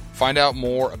 Find out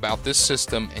more about this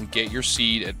system and get your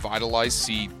seed at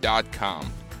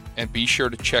vitalizeseed.com. And be sure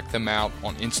to check them out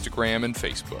on Instagram and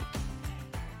Facebook.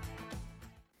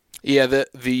 Yeah,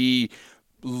 the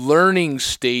learning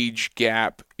stage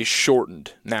gap is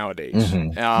shortened nowadays.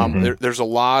 There's a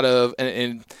lot of,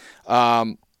 shame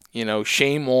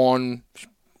on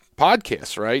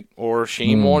podcasts, right? Or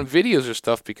shame on videos or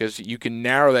stuff, because you can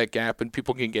narrow that gap and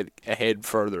people can get ahead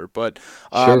further. But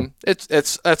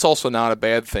that's also not a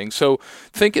bad thing. So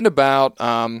thinking about,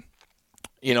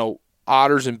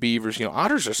 otters and beavers.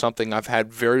 Otters are something I've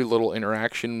had very little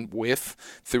interaction with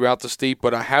throughout the state,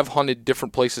 but I have hunted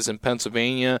different places in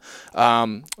Pennsylvania.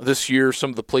 This year, some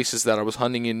of the places that I was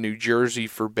hunting in New Jersey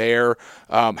for bear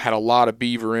had a lot of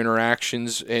beaver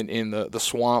interactions in the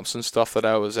swamps and stuff that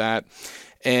I was at.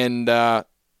 And, every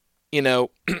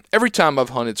time I've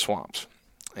hunted swamps,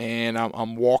 and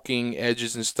I'm walking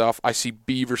edges and stuff, I see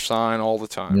beaver sign all the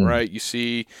time, right? You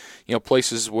see,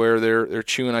 places where they're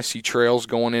chewing. I see trails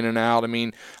going in and out. I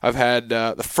mean, I've had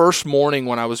the first morning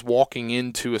when I was walking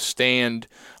into a stand,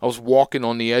 I was walking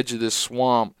on the edge of this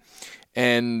swamp,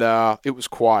 and it was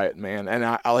quiet, man. And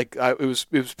it was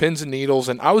pins and needles,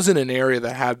 and I was in an area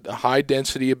that had a high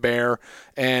density of bear,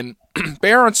 and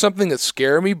bear aren't something that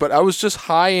scare me, but I was just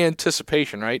high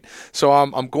anticipation, right? So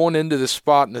I'm going into this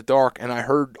spot in the dark, and I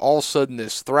heard all of a sudden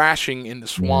this thrashing in the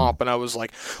swamp, and I was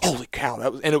like, holy cow,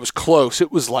 and it was close. It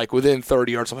was like within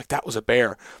 30 yards. I'm like, that was a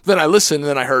bear. Then I listened, and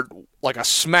then I heard like a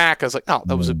smack. I was like, oh,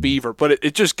 that was a beaver. But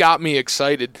it just got me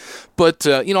excited. But,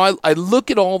 I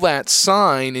look at all that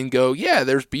sign and go, yeah,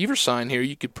 there's beaver sign here.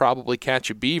 You could probably catch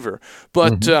a beaver.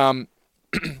 But,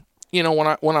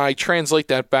 when I translate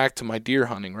that back to my deer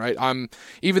hunting, right?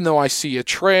 Even though I see a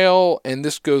trail, and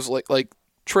this goes like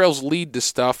trails lead to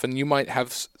stuff, and you might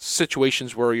have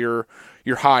situations where you're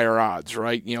higher odds,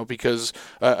 right? Because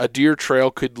a deer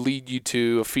trail could lead you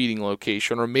to a feeding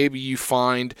location, or maybe you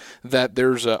find that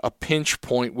there's a pinch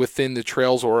point within the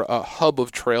trails, or a hub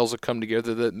of trails that come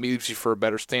together that leads you for a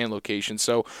better stand location.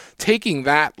 So taking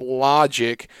that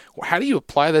logic, how do you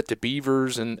apply that to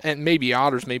beavers and maybe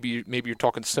otters? Maybe you're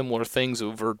talking similar things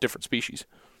over different species.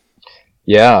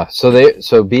 Yeah,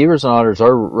 so beavers and otters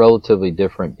are relatively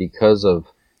different because of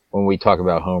when we talk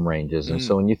about home ranges. And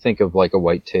so when you think of like a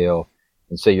whitetail,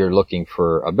 and say you're looking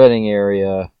for a bedding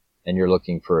area, and you're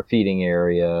looking for a feeding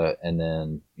area, and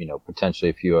then, potentially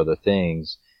a few other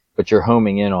things, but you're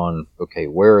homing in on, okay,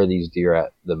 where are these deer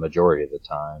at the majority of the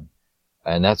time?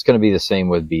 And that's going to be the same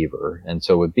with beaver. And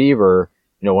so with beaver,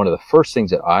 one of the first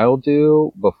things that I'll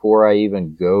do before I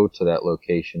even go to that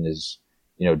location is,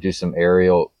 do some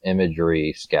aerial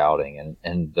imagery scouting.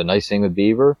 And the nice thing with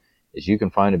beaver is you can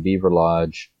find a beaver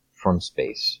lodge from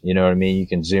space. You know what I mean? You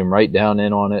can zoom right down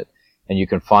in on it, and you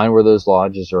can find where those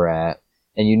lodges are at.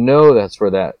 And that's where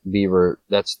that beaver,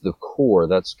 that's the core,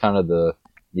 that's kind of the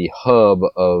hub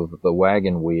of the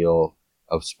wagon wheel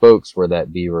of spokes where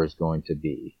that beaver is going to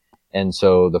be. And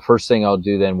so the first thing I'll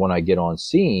do then when I get on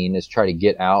scene is try to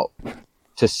get out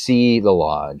to see the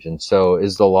lodge. And so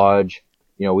is the lodge,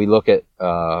 we look at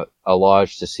a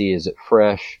lodge to see, is it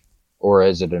fresh or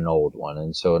is it an old one?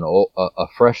 And so a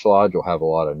fresh lodge will have a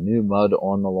lot of new mud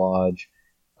on the lodge.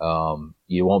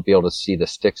 You won't be able to see the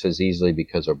sticks as easily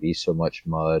because there'll be so much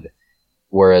mud.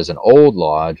 Whereas an old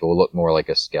lodge will look more like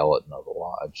a skeleton of a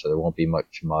lodge, so there won't be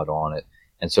much mud on it.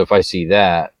 And so if I see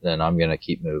that, then I'm going to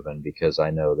keep moving because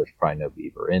I know there's probably no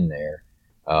beaver in there.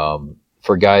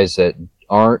 For guys that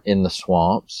aren't in the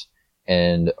swamps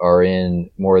and are in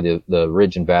more of the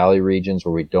ridge and valley regions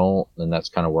where we don't, and that's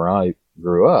kind of where I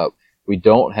grew up, we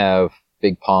don't have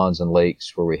big ponds and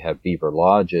lakes where we have beaver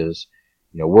lodges.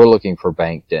 We're looking for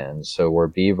bank dens. So where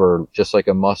beaver, just like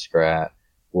a muskrat,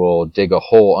 will dig a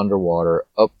hole underwater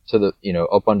up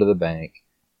under the bank.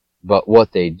 But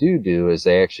what they do is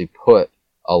they actually put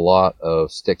a lot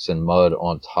of sticks and mud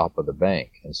on top of the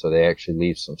bank. And so they actually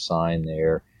leave some sign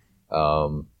there,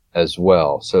 as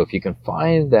well. So if you can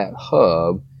find that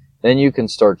hub, then you can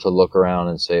start to look around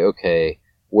and say, okay,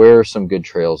 where are some good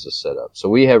trails to set up? So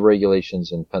we have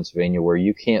regulations in Pennsylvania where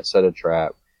you can't set a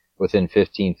trap within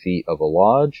 15 feet of a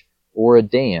lodge or a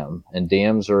dam. And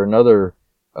dams are another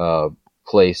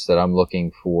place that I'm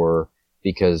looking for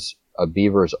because a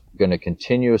beaver is going to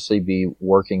continuously be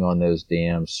working on those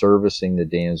dams, servicing the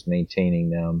dams,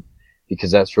 maintaining them. because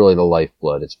that's really the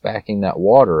lifeblood. It's backing that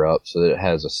water up so that it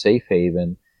has a safe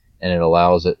haven, and it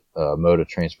allows it a mode of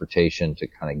transportation to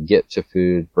kind of get to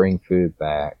food, bring food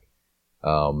back.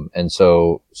 And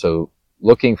so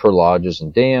looking for lodges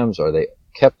and dams, are they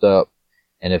kept up?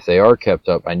 And if they are kept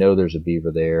up, I know there's a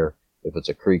beaver there. If it's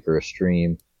a creek or a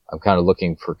stream, I'm kind of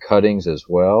looking for cuttings as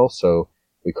well. So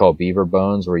we call beaver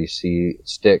bones, where you see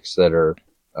sticks that are,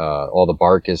 all the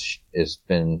bark is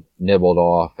been nibbled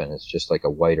off and it's just like a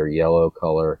white or yellow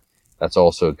color. That's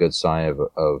also a good sign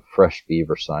of fresh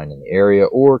beaver sign in the area.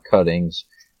 Or cuttings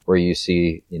where you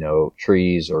see,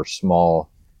 trees or small,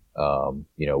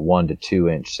 1 to 2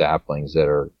 inch saplings that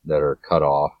are cut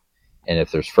off. And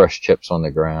if there's fresh chips on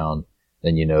the ground,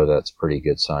 then that's a pretty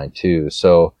good sign too.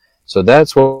 So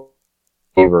that's what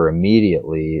beaver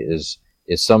immediately is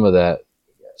some of that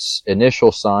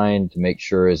initial sign to make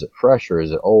sure, is it fresh or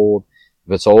is it old?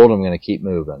 If it's old, I'm going to keep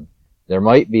moving. There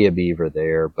might be a beaver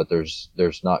there, but there's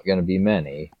not going to be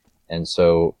many. And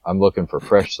so I'm looking for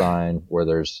fresh sign where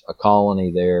there's a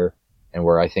colony there and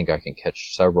where I think I can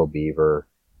catch several beaver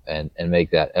and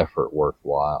make that effort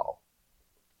worthwhile.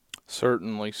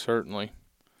 Certainly.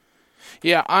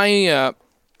 Yeah, I'm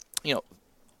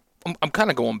kind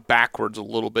of going backwards a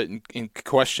little bit in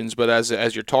questions, but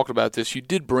as you're talking about this, you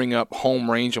did bring up home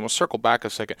range. I'm going to circle back a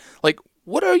second. Like,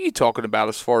 what are you talking about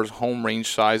as far as home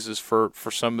range sizes for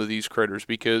some of these critters?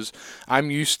 Because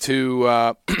I'm used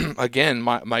to, again,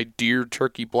 my deer,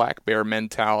 turkey, black bear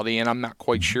mentality, and I'm not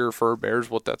quite sure fur bears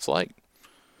what that's like.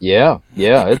 Yeah.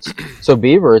 So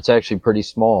beaver, it's actually pretty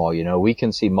small. We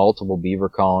can see multiple beaver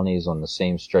colonies on the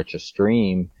same stretch of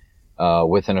stream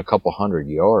within a couple 100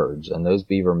 yards, and those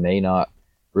beaver may not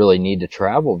really need to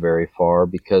travel very far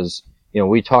because,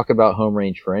 we talk about home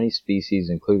range for any species,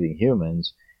 including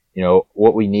humans.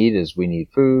 What we need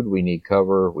food, we need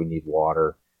cover, we need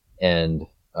water, and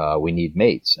we need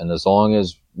mates. And as long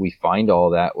as we find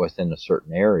all that within a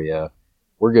certain area,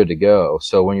 we're good to go.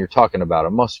 So when you're talking about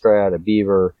a muskrat, a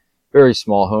beaver, very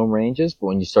small home ranges, but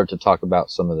when you start to talk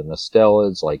about some of the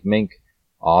mustelids like mink,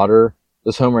 otter,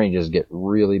 those home ranges get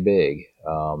really big.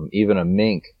 Even a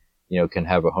mink, can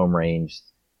have a home range,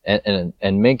 and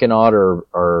mink and otter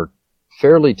are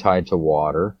fairly tied to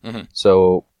water. Mm-hmm.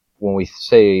 So when we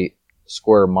say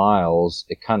square miles,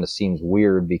 it kind of seems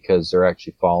weird because they're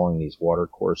actually following these water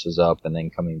courses up and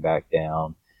then coming back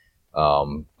down.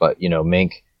 But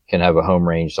mink can have a home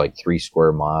range like 3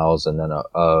 square miles, and then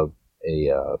a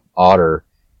otter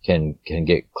can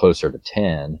get closer to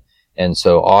 10. And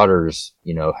so otters,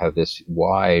 have this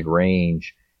wide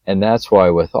range. And that's why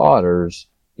with otters,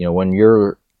 when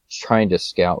you're trying to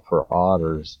scout for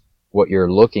otters, what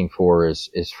you're looking for is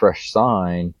fresh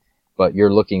sign, but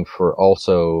you're looking for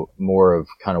also more of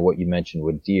kind of what you mentioned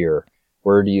with deer.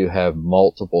 Where do you have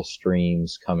multiple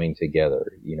streams coming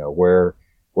together? Where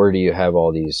do you have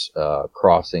all these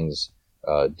crossings,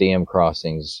 dam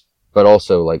crossings? But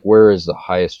also, like, where is the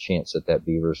highest chance that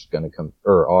beaver's going to come,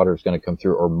 or otter's going to come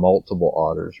through, or multiple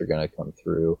otters are going to come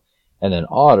through? And then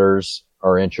otters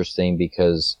are interesting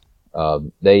because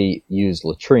they use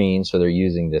latrine, so they're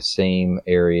using the same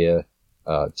area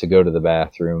to go to the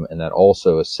bathroom, and that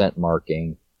also is scent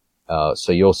marking.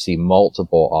 So you'll see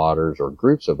multiple otters or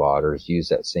groups of otters use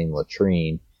that same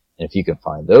latrine. And if you can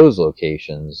find those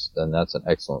locations, then that's an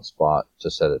excellent spot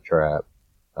to set a trap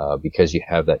because you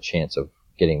have that chance of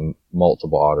getting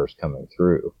multiple otters coming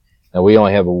through. Now, we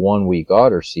only have a 1-week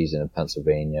otter season in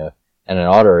Pennsylvania, and an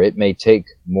otter, it may take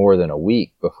more than a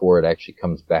week before it actually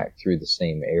comes back through the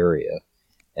same area.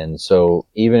 And so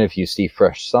even if you see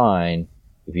fresh sign,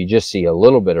 if you just see a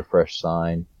little bit of fresh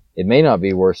sign, it may not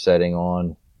be worth setting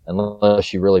on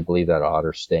unless you really believe that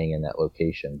otter's staying in that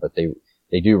location. But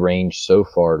they do range so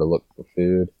far to look for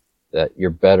food that you're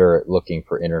better at looking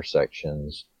for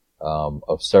intersections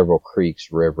of several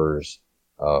creeks, rivers,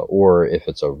 or if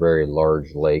it's a very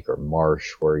large lake or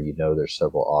marsh where there's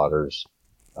several otters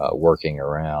working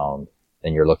around,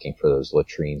 then you're looking for those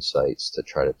latrine sites to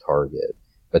try to target.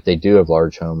 But they do have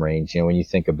large home range. When you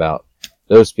think about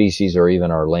those species, or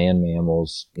even our land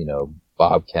mammals,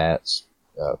 bobcats,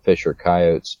 Fisher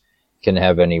coyotes, can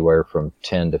have anywhere from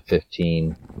 10 to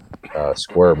 15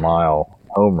 square mile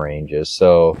home ranges.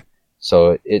 So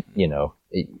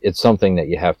it's something that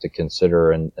you have to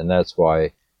consider, and that's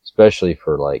why, especially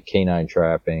for like canine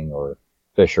trapping or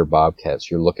fish or bobcats,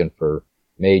 you're looking for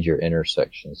major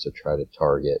intersections to try to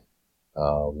target,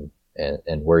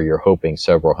 and where you're hoping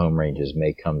several home ranges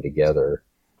may come together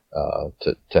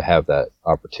to have that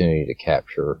opportunity to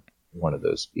capture one of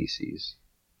those species.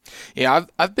 Yeah,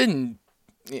 I've been,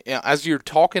 as you're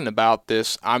talking about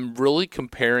this, I'm really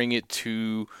comparing it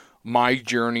to my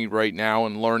journey right now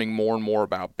and learning more and more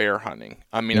about bear hunting.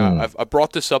 I mean, I've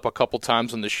brought this up a couple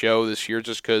times on the show this year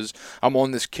just because I'm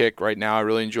on this kick right now. I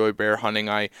really enjoy bear hunting.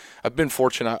 I've been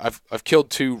fortunate. I've killed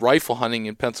 2 rifle hunting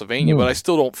in Pennsylvania, but I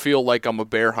still don't feel like I'm a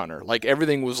bear hunter. Like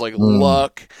everything was like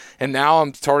luck, and now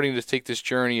I'm starting to take this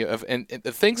journey of and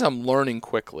the things I'm learning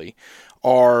quickly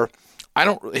are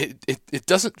it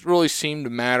doesn't really seem to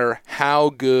matter how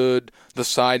good the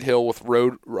side hill with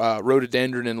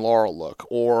rhododendron and laurel look,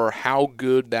 or how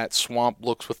good that swamp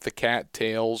looks with the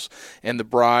cattails and the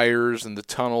briars and the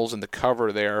tunnels and the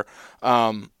cover there.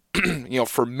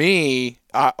 For me,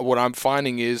 what I'm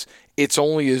finding is it's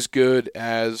only as good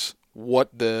as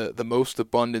what the most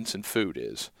abundance in food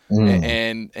is,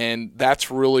 and that's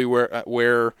really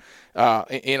where.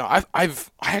 I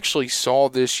actually saw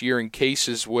this year in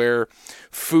cases where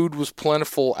food was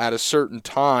plentiful at a certain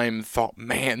time, thought,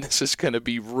 man, this is going to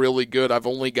be really good. I've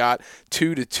only got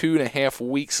 2 to 2.5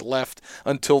 weeks left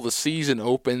until the season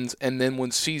opens. And then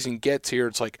when season gets here,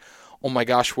 it's like, oh my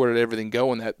gosh, where did everything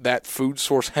go? And that food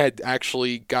source had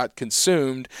actually got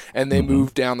consumed, and they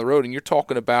moved down the road. And you're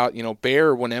talking about,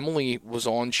 bear, when Emily was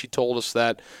on, she told us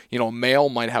that, male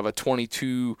might have a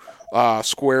 22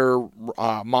 square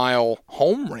mile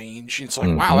home range. It's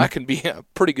like, wow, that can be a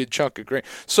pretty good chunk of grain.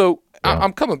 So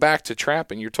I'm coming back to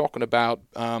trapping. You're talking about,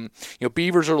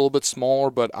 beavers are a little bit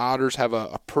smaller, but otters have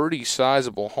a pretty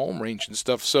sizable home range and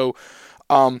stuff. So,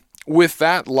 with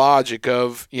that logic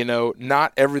of,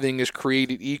 not everything is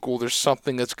created equal, there's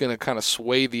something that's going to kind of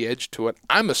sway the edge to it.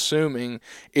 I'm assuming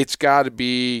it's got to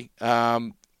be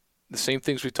the same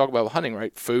things we talk about with hunting,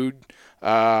 right? Food,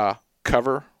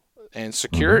 cover, and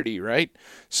security, right?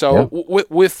 So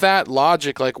with that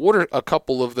logic, like, what are a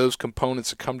couple of those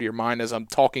components that come to your mind as I'm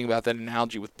talking about that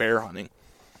analogy with bear hunting?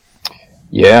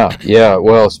 Yeah.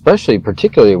 Well,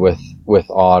 particularly with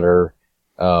otter.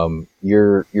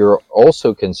 You're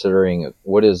also considering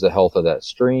what is the health of that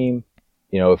stream.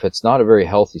 If it's not a very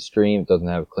healthy stream, it doesn't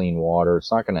have clean water,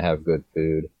 it's not going to have good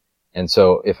food. And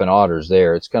so if an otter's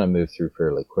there, it's going to move through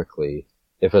fairly quickly.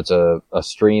 If it's a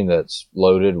stream that's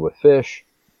loaded with fish,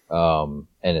 and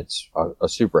it's a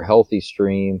super healthy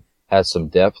stream, has some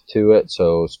depth to it.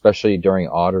 So especially during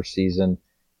otter season,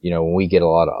 when we get a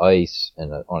lot of ice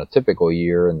and on a typical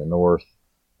year in the north,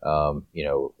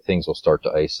 things will start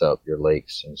to ice up. Your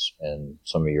lakes and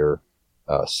some of your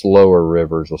slower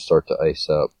rivers will start to ice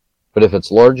up. But if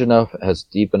it's large enough, it has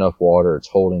deep enough water, it's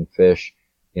holding fish,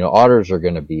 otters are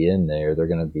going to be in there. They're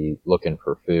going to be looking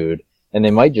for food, and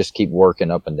they might just keep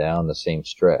working up and down the same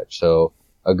stretch. So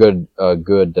a good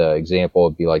example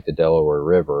would be like the Delaware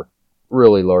River,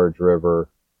 really large river,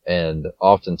 and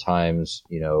oftentimes,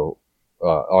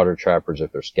 otter trappers,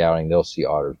 if they're scouting, they'll see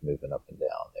otters moving up and down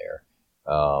there.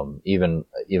 Even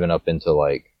up into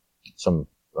like some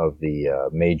of the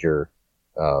major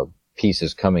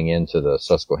pieces coming into the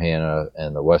Susquehanna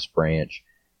and the West Branch,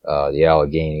 the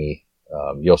Allegheny.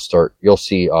 You'll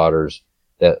see otters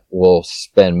that will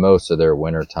spend most of their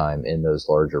winter time in those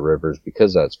larger rivers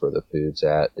because that's where the food's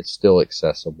at. It's still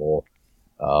accessible,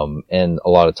 and a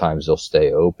lot of times they'll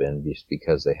stay open just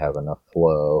because they have enough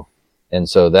flow. And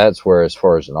so that's where, as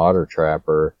far as an otter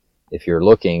trapper, if you're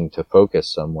looking to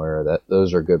focus somewhere,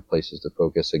 those are good places to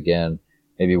focus. Again,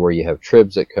 maybe where you have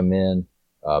tribs that come in,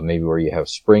 maybe where you have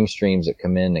spring streams that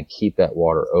come in and keep that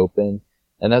water open.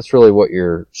 And that's really what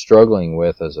you're struggling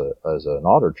with as an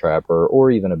otter trapper,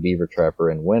 or even a beaver trapper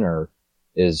in winter,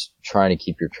 is trying to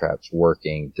keep your traps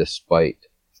working despite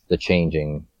the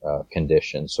changing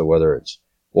conditions. So whether it's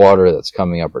water that's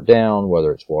coming up or down,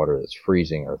 whether it's water that's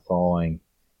freezing or thawing,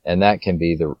 and that can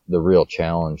be the real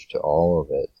challenge to all of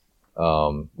it.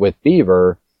 With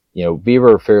beaver,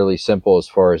 beaver are fairly simple as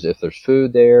far as if there's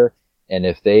food there, and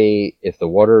if the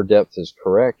water depth is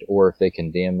correct, or if they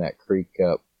can dam that creek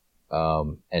up,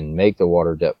 and make the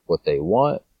water depth what they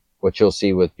want. What you'll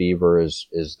see with beaver is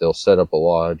they'll set up a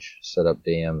lodge, set up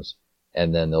dams,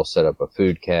 and then they'll set up a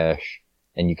food cache,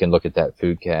 and you can look at that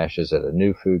food cache. Is it a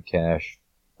new food cache?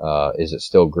 Is it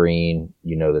still green?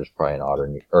 There's probably an otter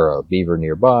or a beaver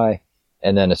nearby.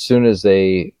 And then as soon as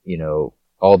they,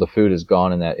 all the food is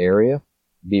gone in that area,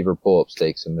 beaver pull up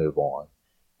stakes and move on.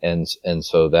 And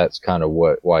so that's kind of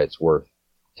why it's worth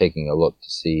taking a look to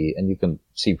see. And you can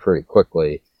see pretty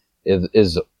quickly,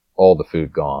 is all the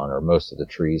food gone, or most of the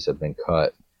trees have been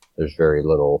cut. There's very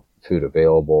little food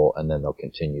available, and then they'll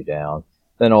continue down.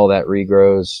 Then all that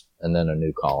regrows, and then a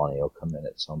new colony will come in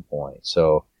at some point.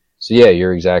 So yeah,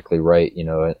 you're exactly right,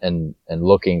 and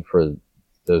looking for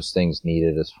those things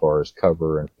needed as far as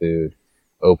cover and food,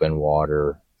 open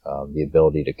water, the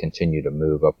ability to continue to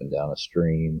move up and down a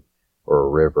stream or a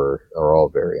river are all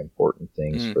very important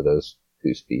things for those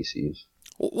two species.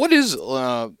 What is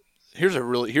here's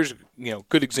a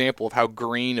good example of how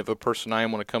green of a person I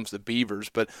am when it comes to beavers.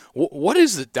 But what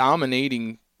is the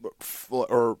dominating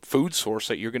or food source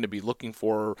that you're going to be looking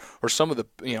for, or some of the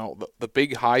the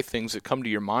big high things that come to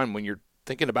your mind when you're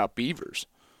thinking about beavers?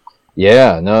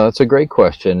 Yeah, no, that's a great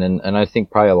question, and I think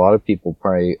probably a lot of people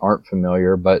probably aren't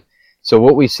familiar. But so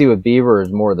what we see with beaver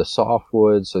is more of the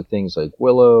softwoods, so things like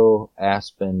willow,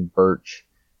 aspen, birch,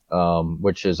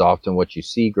 which is often what you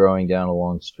see growing down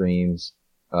along streams.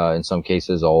 In some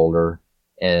cases, alder,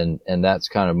 and that's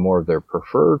kind of more of their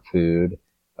preferred food.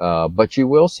 But you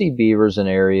will see beavers in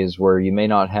areas where you may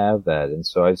not have that, and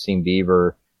so I've seen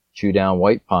beaver chew down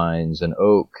white pines and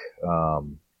oak,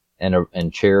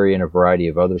 and cherry and a variety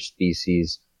of other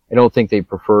species. I don't think they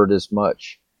prefer it as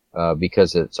much,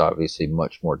 because it's obviously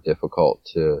much more difficult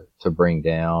to bring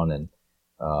down,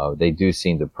 and they do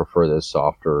seem to prefer those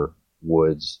softer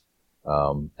woods.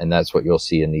 And that's what you'll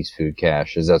see in these food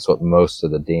caches. That's what most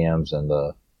of the dams and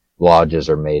the lodges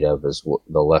are made of, is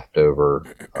the leftover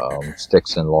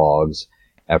sticks and logs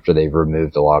after they've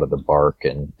removed a lot of the bark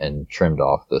and trimmed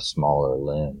off the smaller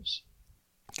limbs.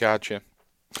 Gotcha.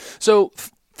 So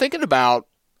thinking about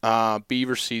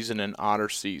beaver season and otter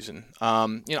season,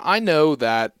 I know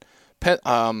that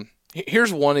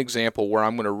here's one example where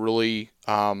I'm going to really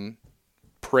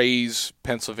praise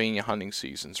Pennsylvania hunting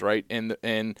seasons, right? And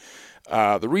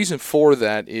the reason for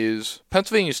that is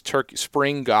Pennsylvania's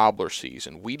spring gobbler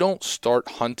season. We don't start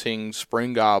hunting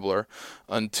spring gobbler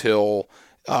until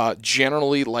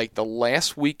generally like the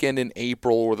last weekend in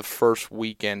April or the first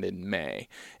weekend in May.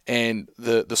 And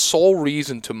the sole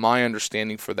reason, to my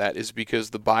understanding, for that is because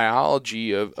the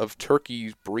biology of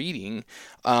turkey breeding,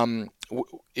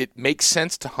 it makes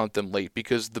sense to hunt them late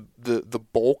because the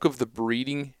bulk of the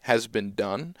breeding has been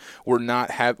done. We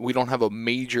don't have a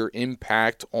major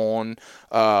impact on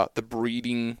the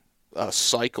breeding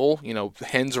cycle.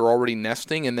 Hens are already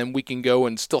nesting, and then we can go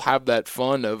and still have that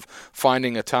fun of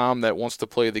finding a tom that wants to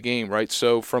play the game, right?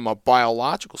 So from a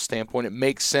biological standpoint, it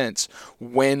makes sense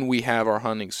when we have our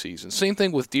hunting season. Same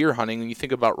thing with deer hunting. When you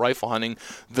think about rifle hunting,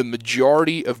 the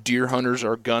majority of deer hunters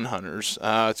are gun hunters.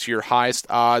 It's your highest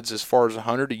odds as far as a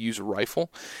hunter to use a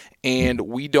rifle, and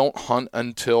we don't hunt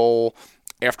until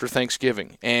after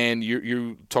Thanksgiving, and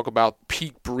you talk about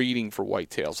peak breeding for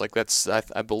whitetails. Like that's,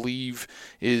 I believe,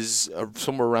 is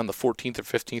somewhere around the 14th or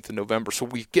 15th of November. So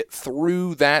we get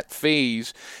through that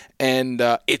phase, and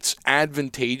it's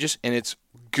advantageous and it's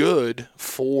good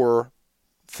for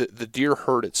the deer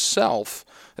herd itself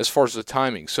as far as the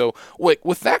timing. So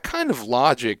with that kind of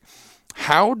logic,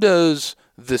 how does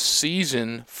the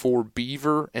season for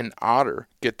beaver and otter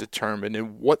get determined,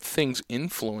 and what things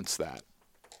influence that?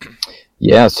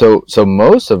 Yeah, so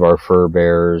most of our fur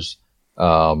bearers,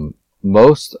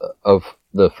 most of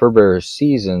the fur bearer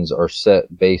seasons are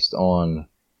set based on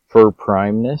fur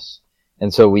primeness,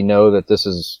 and so we know that this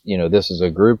is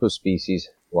a group of species.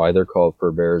 Why they're called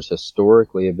fur bearers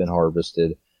historically have been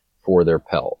harvested for their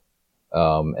pelt,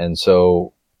 and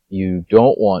so you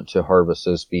don't want to harvest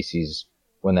those species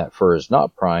when that fur is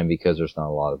not prime because there's not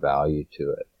a lot of value to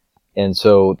it. And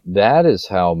so that is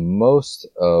how most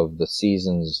of the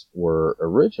seasons were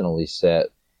originally set.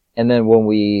 And then when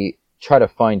we try to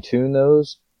fine tune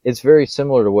those, it's very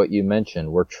similar to what you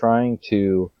mentioned. We're trying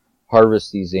to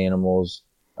harvest these animals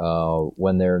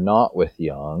when they're not with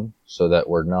young, so that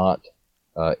we're not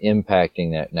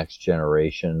impacting that next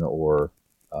generation or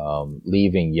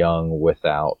leaving young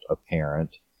without a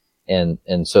parent.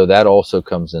 And so that also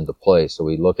comes into play. So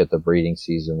we look at the breeding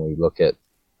season, we look at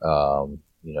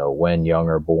when young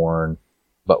are born,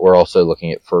 but we're also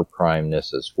looking at fur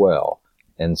primeness as well.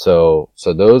 And so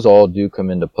those all do come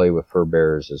into play with fur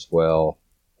bearers as well.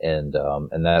 And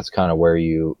that's kind of where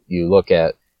you look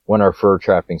at when our fur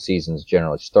trapping seasons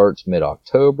generally starts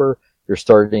mid-October. You're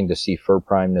starting to see fur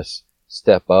primeness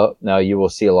step up. Now you will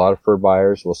see a lot of fur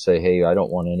buyers will say, hey, I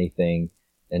don't want anything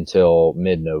until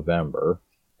mid-November.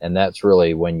 And that's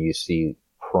really when you see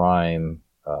prime,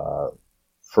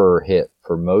 fur hit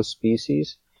for most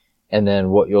species. And then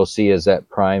what you'll see is that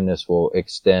primeness will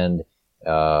extend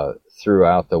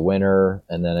throughout the winter.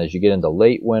 And then as you get into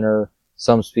late winter,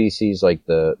 some species like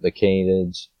the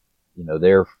canids,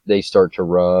 they start to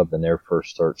rub and their fur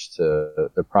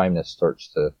the primeness starts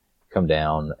to come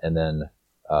down. And then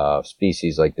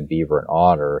species like the beaver and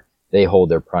otter, they hold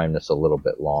their primeness a little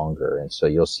bit longer. And so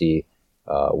you'll see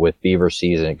with beaver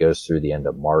season, it goes through the end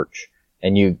of March,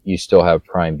 and you still have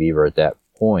prime beaver at that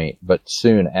point, but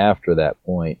soon after that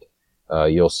point,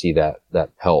 you'll see that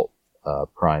pelt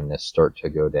primeness start to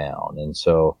go down. And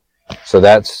so So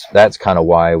that's kind of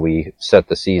why we set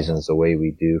the seasons the way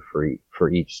we do for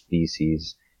each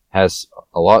species. Has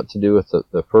a lot to do with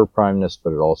the fur primeness,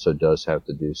 but it also does have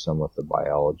to do some with the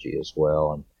biology as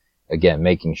well. And again,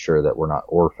 making sure that we're not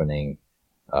orphaning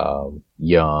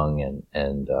young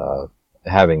and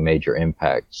having major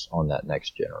impacts on that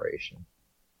next generation.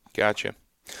 Gotcha.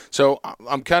 So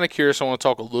I'm kind of curious. I want to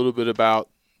talk a little bit about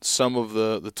some of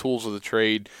the tools of the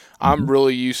trade. I'm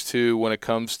really used to when it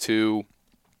comes to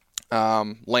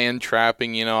land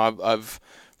trapping. I've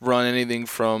run anything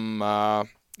from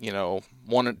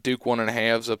Duke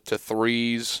 1.5s up to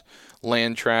 3s,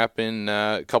 land trapping,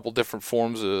 a couple different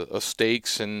forms of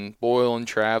stakes and boiling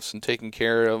traps and taking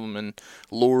care of them, and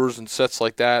lures and sets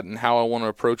like that, and how I want to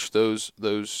approach those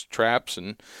traps.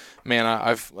 And man,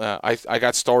 I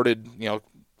got started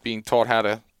being taught how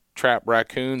to trap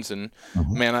raccoons, and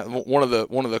man, one of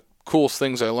the coolest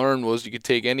things I learned was you could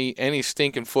take any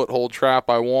stinking foothold trap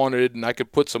I wanted, and I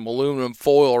could put some aluminum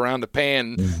foil around the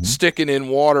pan, stick it in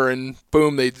water, and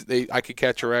boom, I could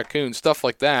catch a raccoon, stuff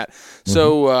like that.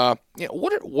 So,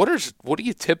 what are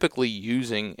you typically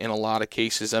using in a lot of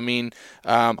cases? I mean,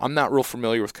 I'm not real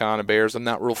familiar with conibears. I'm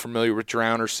not real familiar with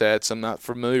drowner sets. I'm not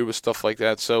familiar with stuff like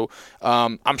that. So,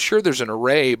 I'm sure there's an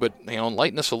array, but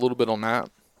enlighten us a little bit on that.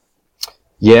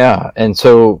 Yeah, and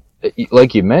so,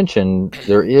 like you mentioned,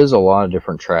 there is a lot of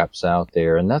different traps out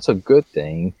there, and that's a good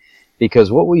thing,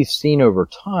 because what we've seen over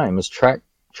time is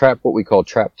what we call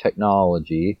trap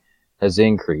technology has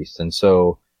increased. And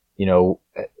so,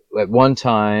 at one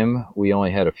time, we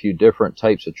only had a few different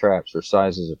types of traps or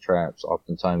sizes of traps.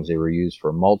 Oftentimes they were used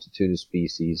for a multitude of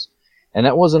species, and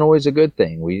that wasn't always a good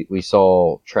thing. We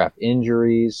saw trap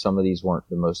injuries. Some of these weren't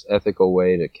the most ethical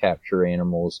way to capture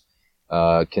animals,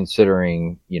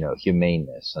 considering,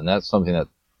 humaneness. And that's something that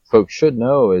folks should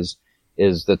know is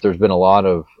that there's been a lot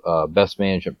of best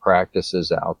management practices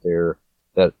out there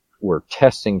that we're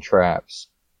testing traps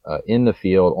in the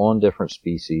field on different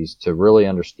species to really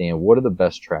understand what are the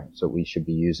best traps that we should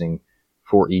be using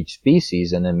for each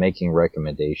species, and then making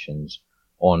recommendations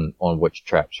on which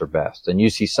traps are best. And you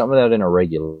see some of that in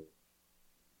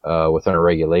within our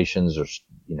regulations. There's,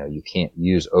 you can't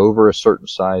use over a certain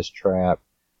size trap.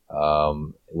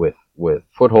 With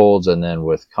footholds, and then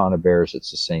with conibears,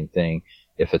 it's the same thing.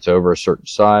 If it's over a certain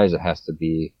size, it has to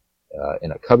be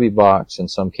in a cubby box in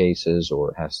some cases,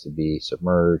 or it has to be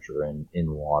submerged or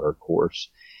in water course.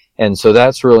 And so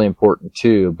that's really important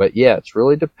too. But yeah, it's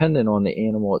really dependent on the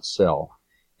animal itself.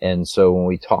 And so when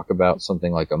we talk about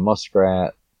something like a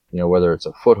muskrat, whether it's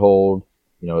a foothold,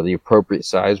 the appropriate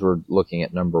size, we're looking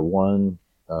at number 1,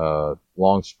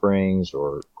 long springs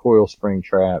or coil spring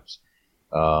traps.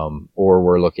 Or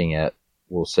we're looking at,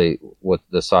 we'll say, what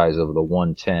the size of the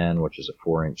 110, which is a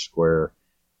 4-inch square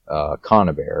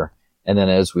conibear. And then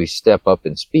as we step up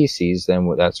in species,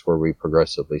 then that's where we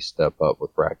progressively step up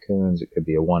with raccoons. It could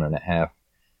be a 1.5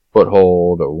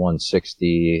 foothold, or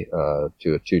 160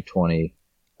 to a 220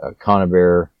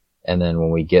 conibear. And then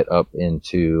when we get up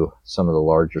into some of the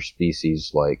larger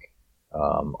species like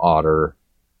otter,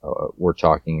 we're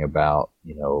talking about,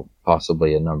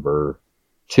 possibly a number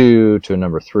 2 to a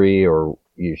number 3, or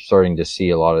you're starting to see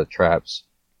a lot of traps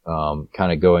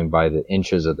kind of going by the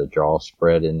inches of the jaw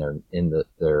spread in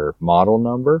their model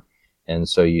number. And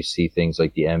so you see things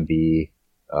like the MB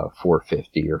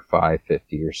 450 or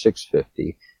 550 or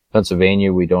 650.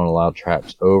 Pennsylvania, we don't allow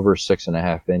traps over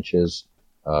 6.5 inches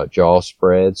jaw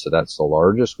spread, so that's the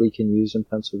largest we can use in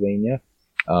Pennsylvania.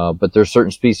 But there's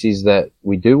certain species that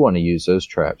we do want to use those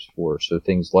traps for. So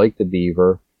things like the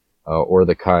beaver or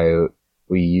the coyote,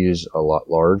 we use a lot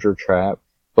larger trap.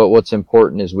 But what's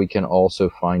important is we can also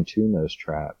fine tune those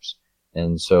traps.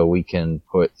 And so we can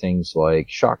put things like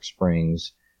shock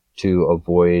springs to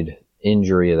avoid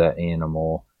injury of that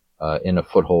animal in a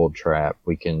foothold trap.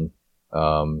 We can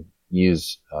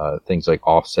use things like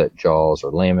offset jaws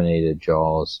or laminated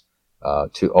jaws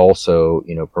to also,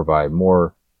 provide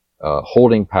more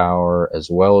holding power as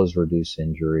well as reduce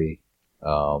injury.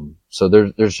 So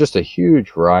there's just a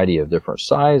huge variety of different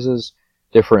sizes,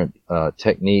 different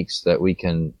techniques that we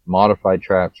can modify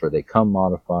traps, or they come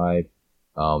modified.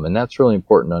 And that's really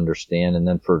important to understand. And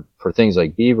then for things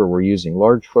like beaver, we're using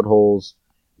large footholds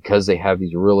because they have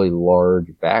these really large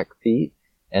back feet.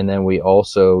 And then we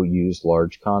also use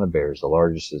large conibears. The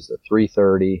largest is the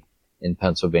 330 in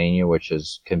Pennsylvania, which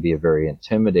can be a very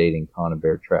intimidating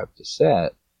conibear trap to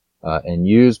set and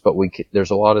use. But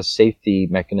there's a lot of safety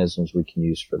mechanisms we can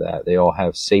use for that. They all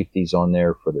have safeties on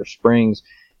there for their springs.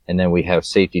 And then we have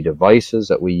safety devices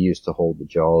that we use to hold the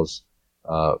jaws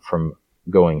from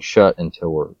going shut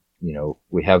until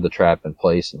we have the trap in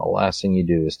place. And the last thing you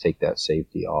do is take that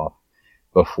safety off.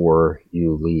 before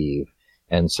you leave.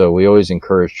 And so we always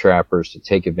encourage trappers to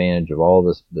take advantage of all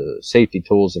the safety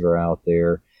tools that are out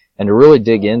there, and to really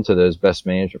dig into those best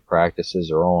management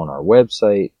practices are all on our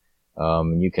website.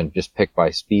 And you can just pick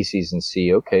by species and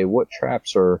see, okay, what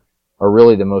traps are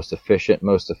really the most efficient,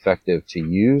 most effective to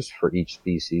use for each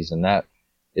species. And that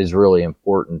is really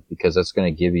important because that's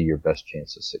going to give you your best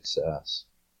chance of success.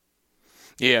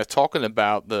 Yeah, talking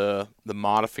about the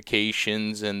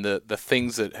modifications and the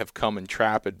things that have come in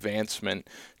trap advancement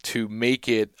to make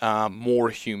it more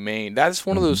humane. That's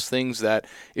one of those things that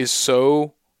is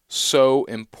so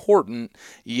important,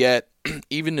 yet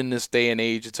even in this day and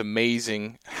age, it's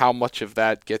amazing how much of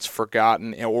that gets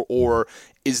forgotten or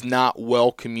is not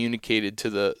well communicated to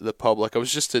the public. I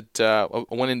was just I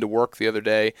went into work the other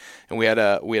day, and we had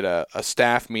a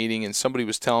staff meeting, and somebody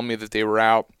was telling me that they were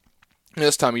out.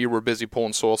 This time of year, we're busy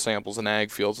pulling soil samples in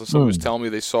ag fields, and somebody was telling me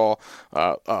they saw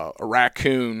a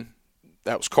raccoon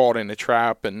that was caught in a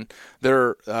trap, and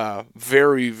they're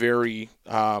very, very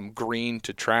green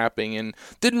to trapping, and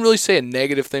didn't really say a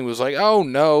negative thing. It was like, oh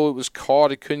no, it was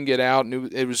caught, it couldn't get out,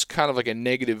 and it was kind of like a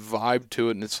negative vibe to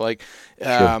it, and it's like,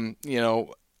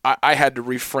 I had to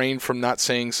refrain from not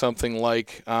saying something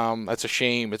like, that's a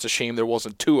shame, it's a shame there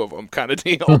wasn't two of them kind of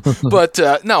deal.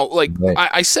 But no, like,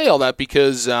 I say all that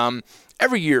because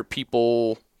every year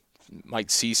people might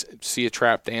see a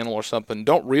trapped animal or something,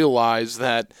 don't realize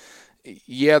that,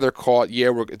 yeah, they're caught,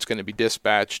 yeah, it's going to be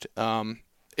dispatched.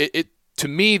 To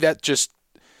me, that just,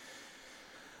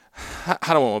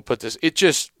 how do I want to put this? It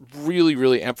just really,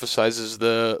 really emphasizes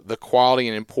the quality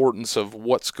and importance of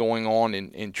what's going on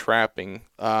in trapping.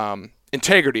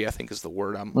 Integrity, I think, is the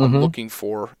word I'm looking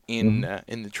for in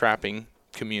the trapping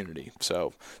community.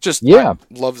 So just I'd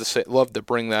love to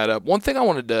bring that up. One thing I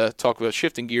wanted to talk about,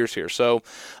 shifting gears here. So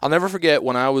I'll never forget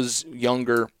when I was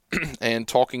younger and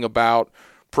talking about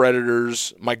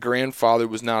predators. My grandfather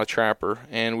was not a trapper,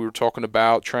 and we were talking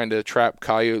about trying to trap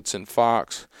coyotes and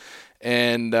fox.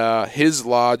 And his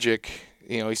logic,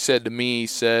 he said to me,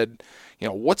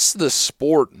 what's the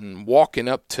sport in walking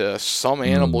up to some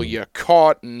animal you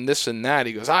caught and this and that?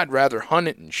 He goes, I'd rather hunt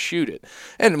it and shoot it.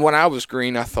 And when I was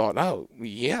green, I thought, oh,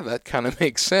 yeah, that kind of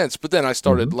makes sense. But then I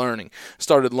started learning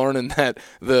that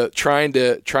the trying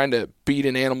to beat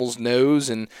an animal's nose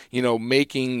and,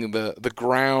 making the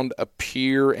ground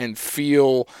appear and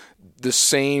feel the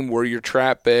same where your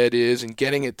trap bed is and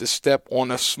getting it to step on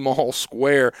a small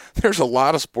square. There's a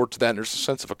lot of sport to that, and there's a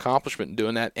sense of accomplishment in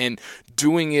doing that, and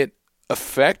doing it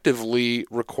effectively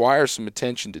requires some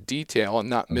attention to detail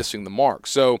and not missing the mark.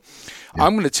 So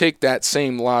I'm going to take that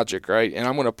same logic, right, and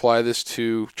I'm going to apply this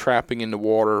to trapping in the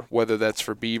water, whether that's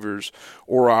for beavers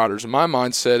or otters. And my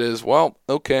mindset is, well,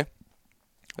 okay,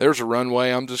 there's a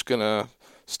runway. I'm just going to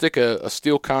stick a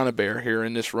steel conibear here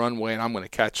in this runway, and I'm going to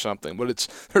catch something. But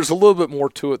there's a little bit more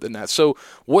to it than that. So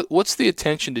what's the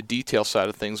attention to detail side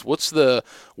of things? What's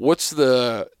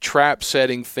the trap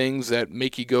setting things that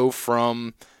make you go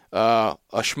from a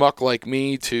schmuck like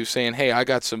me to saying, hey, I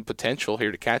got some potential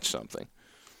here to catch something?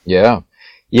 Yeah,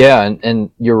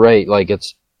 and you're right. Like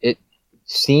it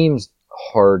seems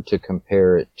hard to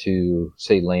compare it to,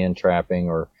 say, land trapping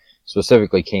or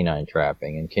specifically canine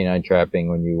trapping. And canine trapping,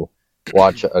 when you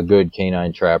watch a good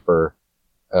canine trapper,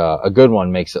 a good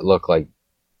one makes it look like,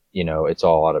 it's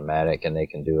all automatic and they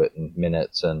can do it in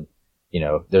minutes, and,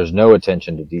 there's no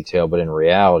attention to detail, but in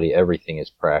reality, everything is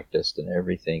practiced and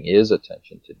everything is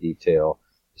attention to detail.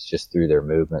 It's just through their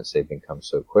movements, they've become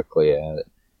so quickly at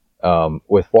it.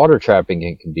 With water trapping,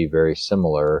 it can be very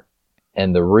similar.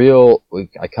 And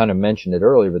I kind of mentioned it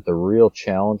earlier, but the real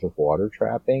challenge with water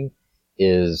trapping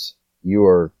is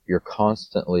you're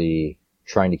constantly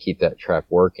trying to keep that trap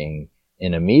working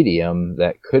in a medium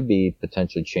that could be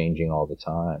potentially changing all the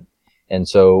time. And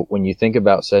so when you think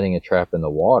about setting a trap in the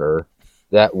water,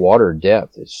 that water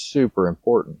depth is super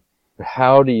important.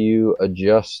 How do you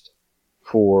adjust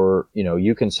for,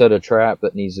 you can set a trap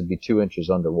that needs to be 2 inches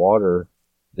underwater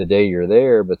the day you're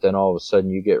there, but then all of a sudden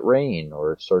you get rain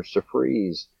or it starts to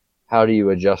freeze. How do you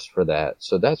adjust for that?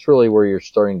 So that's really where you're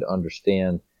starting to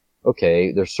understand,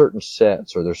 okay, there's certain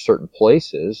sets or there's certain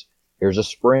places. Here's a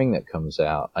spring that comes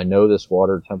out. I know this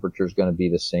water temperature is going to be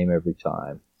the same every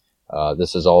time.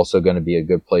 This is also going to be a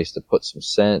good place to put some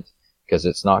scent because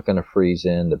it's not going to freeze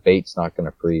in. The bait's not going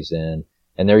to freeze in.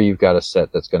 And there you've got a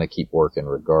set that's going to keep working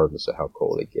regardless of how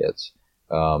cold it gets.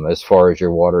 As far as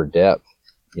your water depth,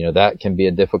 that can be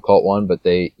a difficult one, but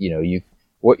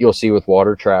what you'll see with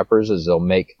water trappers is they'll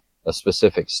make a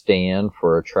specific stand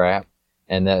for a trap,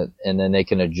 and then they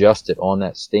can adjust it on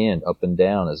that stand up and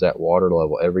down as that water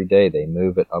level every day. They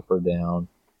move it up or down.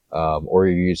 or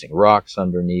you're using rocks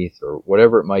underneath, or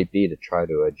whatever it might be to try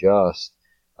to adjust.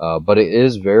 But it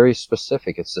is very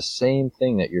specific. It's the same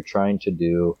thing that you're trying to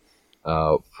do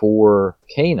for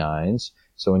canines.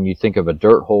 So when you think of a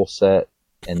dirt hole set,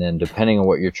 and then depending on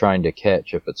what you're trying to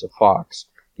catch, if it's a fox,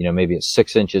 maybe it's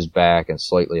 6 inches back and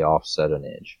slightly offset an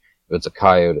inch. If it's a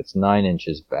coyote, it's 9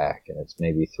 inches back and it's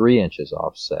maybe 3 inches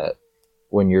offset.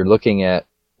 When you're looking at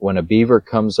when a beaver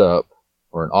comes up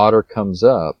or an otter comes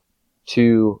up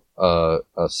to a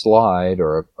slide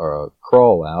or a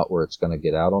crawl out where it's going to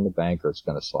get out on the bank or it's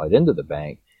going to slide into the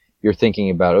bank, you're thinking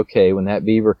about, okay, when that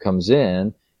beaver comes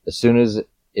in, as soon as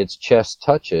its chest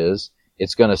touches,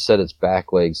 it's going to set its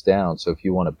back legs down. So if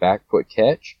you want a back foot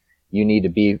catch, you need to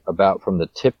be about from the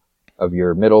tip of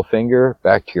your middle finger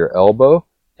back to your elbow,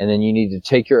 and then you need to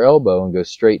take your elbow and go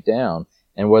straight down.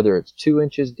 And whether it's 2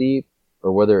 inches deep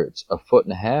or whether it's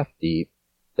 1.5 feet deep,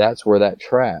 that's where that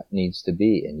trap needs to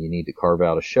be. And you need to carve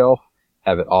out a shelf,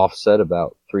 have it offset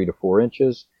about 3 to 4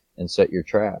 inches, and set your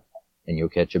trap. And you'll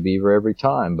catch a beaver every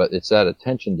time. But it's that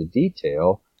attention to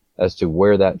detail as to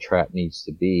where that trap needs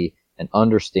to be, and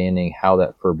understanding how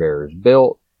that fur bearer is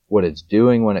built, what it's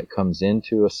doing when it comes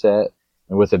into a set.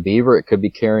 And with a beaver, it could be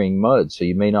carrying mud, so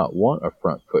you may not want a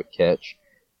front foot catch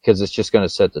because it's just going to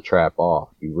set the trap off.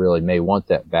 You really may want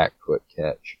that back foot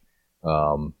catch.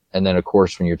 And then, of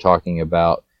course, when you're talking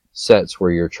about sets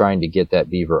where you're trying to get that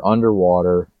beaver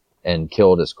underwater and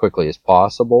kill it as quickly as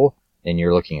possible, and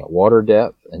you're looking at water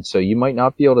depth, and so you might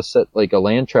not be able to set, like a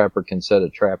land trapper can set a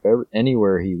trap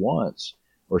anywhere he wants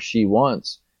or she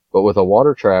wants, but with a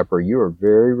water trapper, you are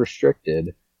very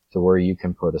restricted to where you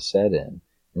can put a set in.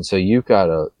 And so you've got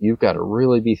to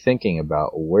really be thinking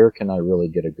about, where can I really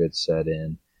get a good set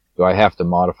in? Do I have to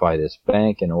modify this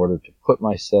bank in order to put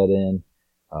my set in?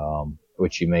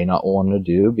 Which you may not want to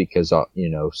do because,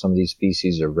 some of these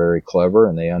species are very clever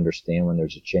and they understand when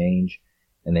there's a change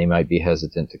and they might be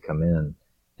hesitant to come in.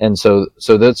 And so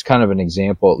that's kind of an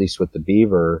example, at least with the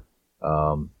beaver,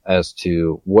 as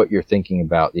to what you're thinking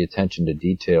about. The attention to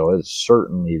detail is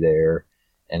certainly there.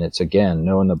 And it's, again,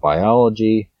 knowing the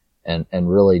biology and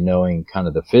really knowing kind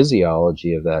of the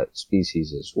physiology of that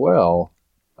species as well,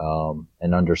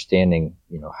 and understanding,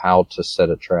 how to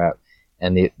set a trap.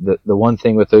 And the one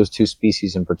thing with those two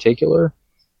species in particular,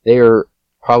 they are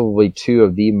probably two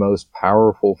of the most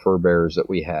powerful fur bearers that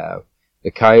we have. The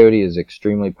coyote is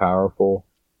extremely powerful,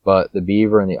 but the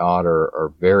beaver and the otter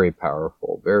are very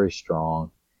powerful, very strong.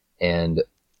 And,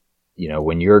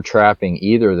 when you're trapping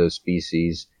either of those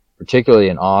species, particularly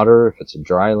an otter, if it's a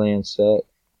dry land set,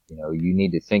 you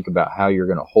need to think about how you're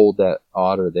going to hold that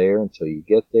otter there until you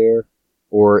get there.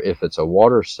 Or if it's a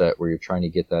water set where you're trying to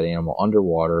get that animal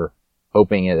underwater,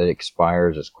 hoping that it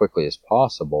expires as quickly as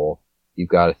possible, you've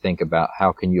got to think about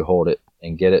how can you hold it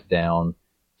and get it down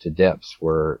to depths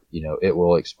where, it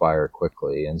will expire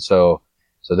quickly. And so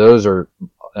those are,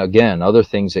 again, other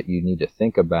things that you need to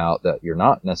think about that you're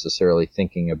not necessarily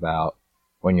thinking about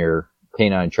when you're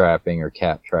canine trapping or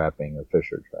cat trapping or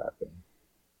fisher trapping.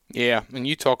 Yeah, and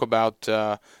you talk about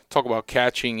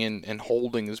catching and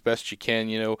holding as best you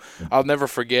can. I'll never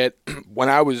forget when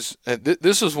I was.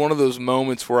 This was one of those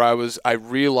moments where I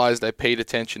realized I paid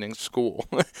attention in school,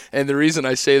 and the reason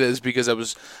I say that is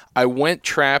because I went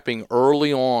trapping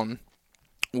early on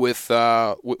with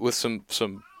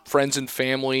some friends and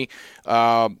family,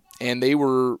 and they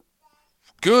were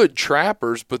good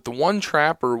trappers, but the one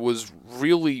trapper was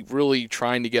really, really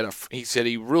trying to he said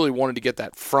he really wanted to get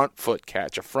that front foot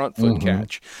catch, a front foot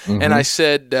catch. Mm-hmm. And I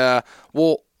said,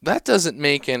 well, that doesn't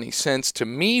make any sense to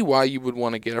me why you would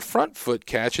want to get a front foot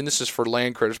catch. And this is for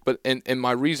land critters. But, and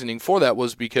my reasoning for that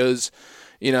was because,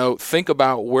 think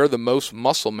about where the most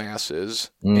muscle mass is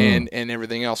and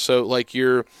everything else. So like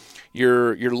your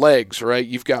legs, right?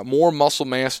 You've got more muscle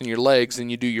mass in your legs than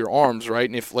you do your arms, right?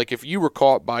 And if you were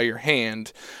caught by your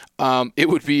hand, it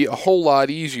would be a whole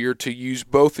lot easier to use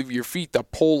both of your feet to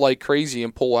pull like crazy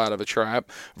and pull out of a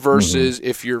trap versus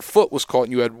if your foot was caught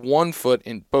and you had one foot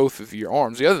in both of your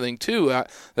arms. The other thing too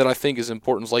that I think is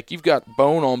important is like you've got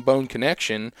bone on bone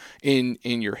connection in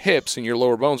your hips and your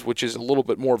lower bones, which is a little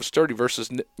bit more of a sturdy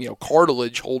versus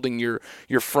cartilage holding your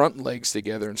front legs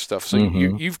together and stuff. So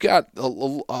you've got a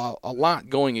lot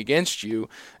going against you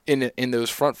in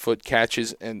those front foot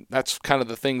catches, and that's kind of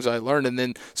the things I learned. And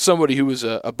then somebody who was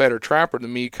a better trapper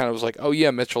than me kind of was like, oh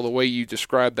yeah, Mitchell, the way you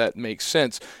described that makes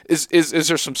sense. Is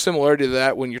there some similarity to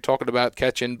that when you're talking about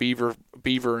catching beaver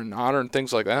and otter and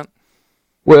things like that?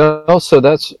 Well, so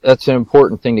that's an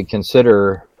important thing to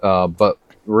consider, but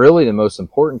really the most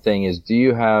important thing is, do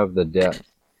you have the depth?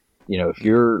 If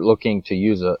you're looking to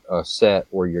use a set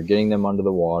where you're getting them under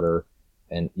the water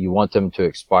and you want them to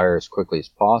expire as quickly as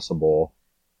possible.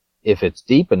 If it's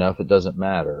deep enough, it doesn't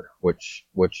matter which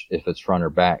if it's front or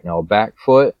back. Now, a back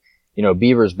foot,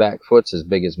 beaver's back foot's as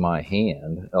big as my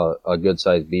hand, a good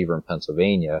sized beaver in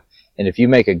Pennsylvania. And if you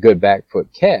make a good back foot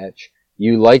catch,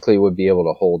 you likely would be able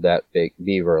to hold that big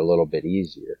beaver a little bit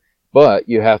easier. But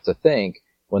you have to think,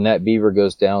 when that beaver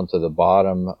goes down to the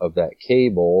bottom of that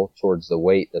cable towards the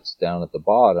weight that's down at the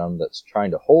bottom that's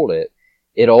trying to hold it,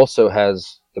 it also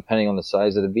has, depending on the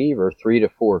size of the beaver, 3 to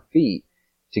 4 feet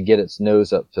to get its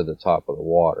nose up to the top of the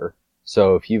water.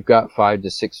 So if you've got 5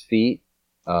 to 6 feet,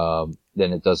 then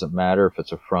it doesn't matter if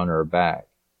it's a front or a back.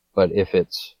 But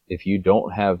if you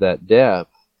don't have that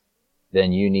depth,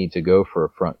 then you need to go for a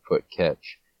front foot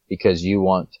catch, because you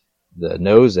want the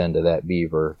nose end of that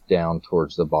beaver down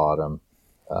towards the bottom,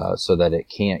 so that it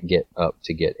can't get up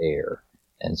to get air.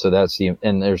 And so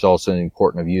and there's also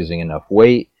important of using enough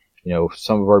weight.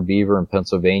 Some of our beaver in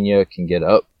Pennsylvania can get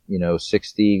up,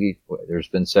 60, there's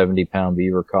been 70-pound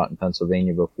beaver caught in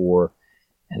Pennsylvania before,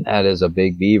 and that is a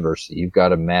big beaver. So you've got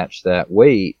to match that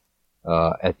weight,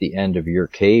 at the end of your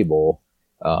cable.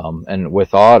 And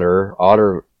with otter,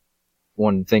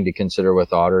 one thing to consider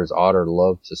with otter is otter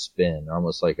love to spin,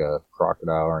 almost like a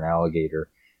crocodile or an alligator,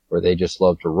 where they just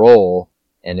love to roll.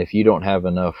 And if you don't have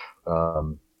enough,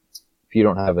 I'm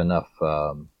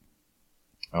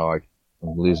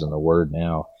losing the word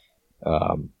now.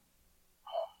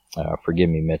 Forgive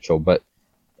me, Mitchell, but.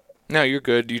 No, you're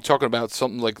good. You're talking about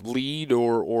something like lead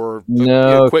or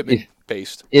no, equipment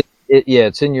based.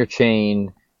 It's in your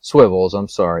chain. Swivels, I'm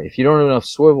sorry. If you don't have enough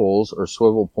swivels or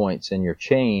swivel points in your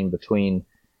chain between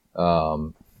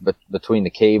the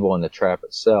cable and the trap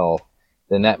itself,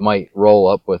 then that might roll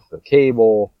up with the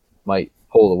cable, might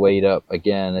pull the weight up.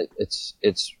 Again,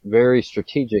 it's very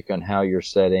strategic on how you're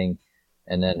setting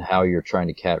and then how you're trying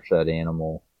to capture that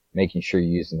animal, making sure you're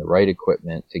using the right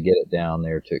equipment to get it down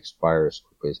there to expire as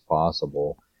quickly as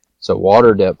possible. So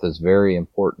water depth is very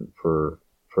important for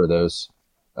those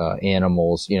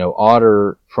animals.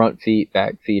 Otter front feet,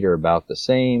 back feet are about the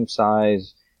same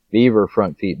size. Beaver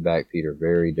front feet and back feet are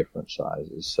very different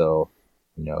sizes. So,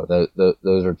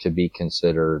 those are to be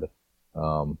considered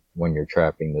when you're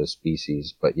trapping those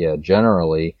species. But yeah,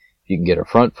 generally, if you can get a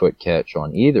front foot catch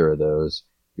on either of those,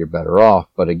 you're better off.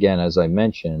 But again, as I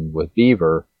mentioned with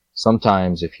beaver,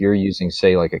 sometimes if you're using,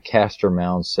 say, like a castor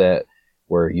mound set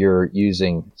where you're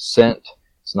using scent,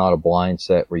 it's not a blind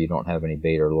set where you don't have any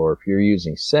bait or lure. If you're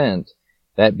using scent,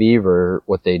 that beaver,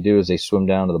 what they do is they swim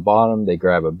down to the bottom, they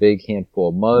grab a big handful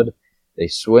of mud, they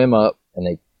swim up, and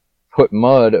they put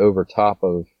mud over top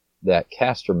of that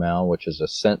castor mound, which is a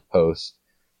scent post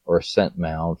or a scent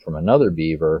mound from another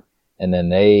beaver, and then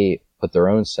they put their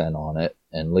own scent on it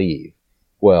and leave.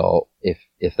 Well,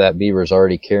 if that beaver's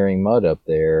already carrying mud up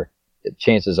there,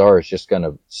 chances are it's just going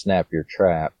to snap your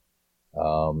trap.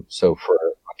 So for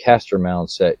a castor mound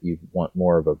set, you want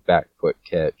more of a back foot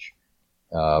catch.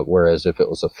 Whereas if it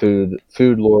was a food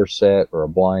lure set or a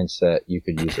blind set, you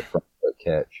could use a front foot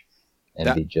catch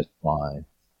and be just fine.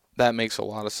 That makes a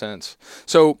lot of sense.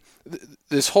 So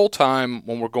this whole time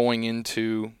when we're going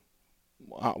into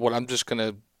what I'm just going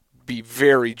to be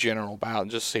very general about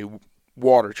and just say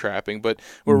water trapping, but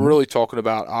we're really talking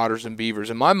about otters and beavers.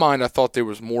 In my mind, I thought there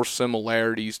was more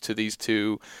similarities to these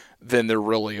two than there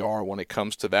really are when it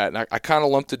comes to that. And I kind of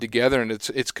lumped it together, and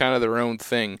it's kind of their own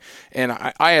thing. And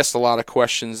I asked a lot of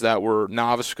questions that were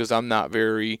novice because I'm not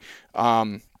very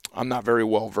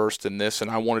well versed in this,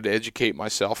 and I wanted to educate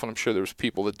myself, and I'm sure there was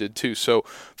people that did too. So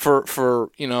for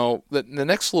the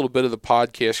next little bit of the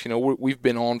podcast, we've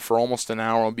been on for almost an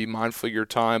hour. I'll be mindful of your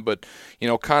time, but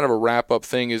kind of a wrap up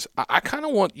thing is I kind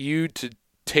of want you to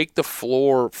take the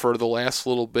floor for the last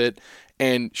little bit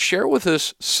and share with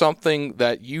us something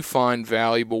that you find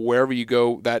valuable wherever you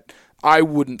go that I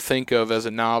wouldn't think of as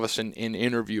a novice in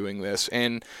interviewing this.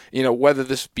 And, whether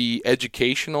this be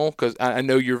educational, because I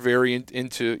know you're very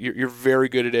you're very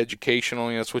good at educational,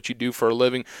 that's what you do for a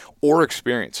living, or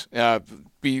experience.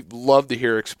 Love to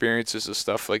hear experiences of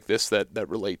stuff like this that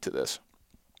relate to this.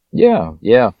 Yeah.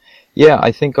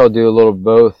 I think I'll do a little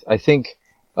both. I think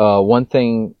one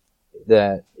thing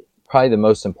that probably the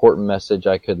most important message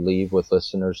I could leave with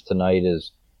listeners tonight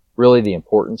is really the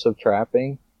importance of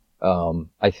trapping.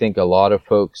 I think a lot of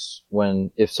folks,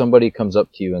 if somebody comes up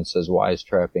to you and says, why is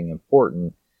trapping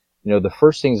important? The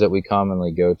first things that we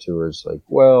commonly go to is like,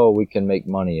 well, we can make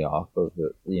money off of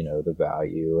the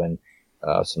value, and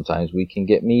sometimes we can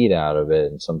get meat out of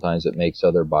it, and sometimes it makes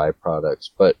other byproducts.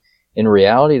 But in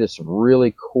reality, there's some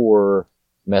really core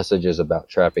messages about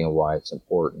trapping and why it's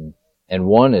important. And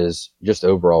one is just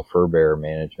overall fur bearer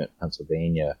management in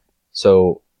Pennsylvania.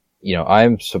 So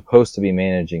I'm supposed to be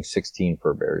managing 16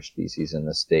 fur-bearer species in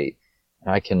the state.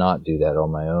 And I cannot do that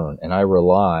on my own. And I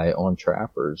rely on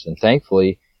trappers. And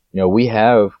thankfully, we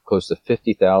have close to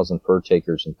 50,000 fur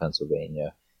takers in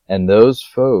Pennsylvania. And those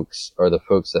folks are the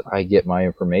folks that I get my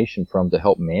information from to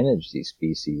help manage these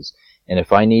species. And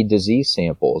if I need disease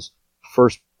samples,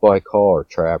 first I call our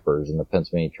trappers in the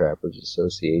Pennsylvania Trappers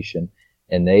Association,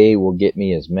 and they will get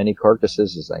me as many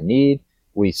carcasses as I need.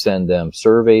 We send them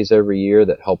surveys every year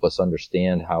that help us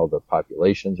understand how the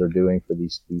populations are doing for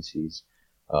these species.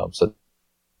 So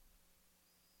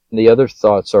the other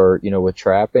thoughts are, with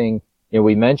trapping,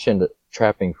 we mentioned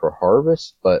trapping for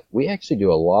harvest, but we actually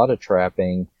do a lot of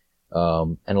trapping,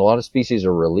 and a lot of species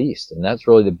are released. And that's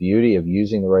really the beauty of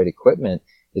using the right equipment,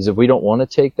 is if we don't want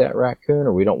to take that raccoon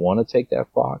or we don't want to take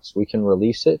that fox, we can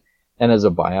release it. And as a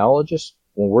biologist,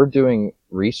 when we're doing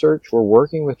research, we're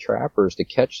working with trappers to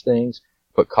catch things,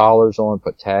 put collars on,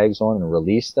 put tags on, and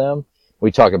release them.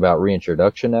 We talk about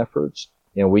reintroduction efforts.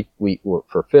 We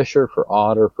for fisher, for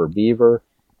otter, for beaver,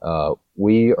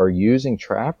 we are using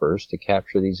trappers to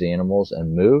capture these animals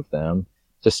and move them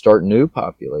to start new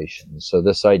populations. So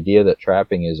this idea that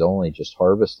trapping is only just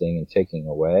harvesting and taking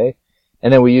away.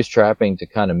 And then we use trapping to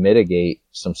kind of mitigate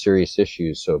some serious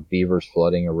issues. So beavers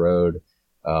flooding a road,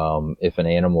 if an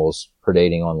animal's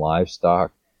predating on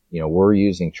livestock, we're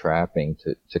using trapping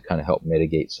to kind of help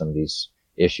mitigate some of these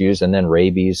issues. And then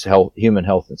rabies, human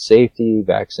health and safety,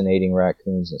 vaccinating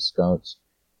raccoons and skunks.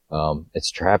 It's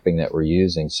trapping that we're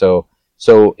using. So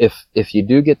if you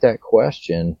do get that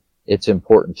question, it's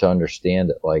important to understand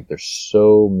that there's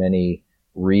so many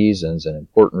reasons and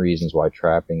important reasons why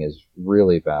trapping is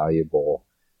really valuable.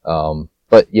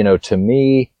 But to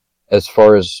me, as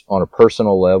far as on a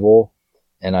personal level,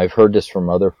 and I've heard this from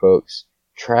other folks,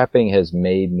 trapping has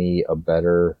made me a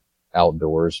better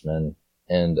outdoorsman.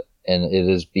 And it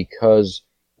is because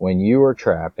when you are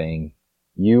trapping,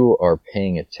 you are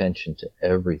paying attention to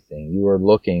everything. You are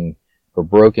looking for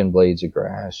broken blades of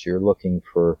grass. You're looking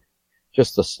for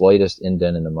just the slightest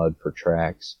indent in the mud for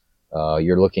tracks.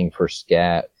 You're looking for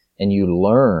scat, and you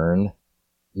learn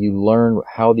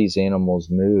how these animals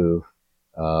move,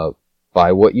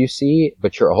 by what you see,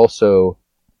 but you're also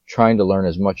trying to learn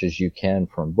as much as you can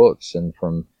from books and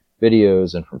from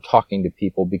videos and from talking to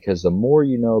people, because the more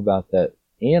you know about that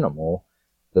animal,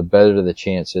 the better the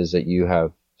chances that you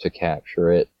have to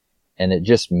capture it. And it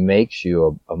just makes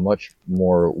you a much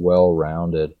more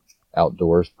well-rounded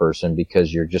outdoors person,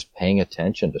 because you're just paying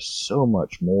attention to so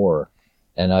much more.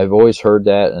 And I've always heard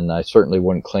that, and I certainly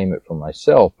wouldn't claim it for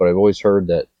myself, but I've always heard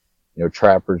that,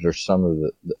 trappers are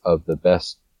some of the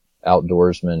best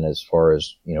outdoorsmen as far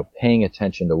as, paying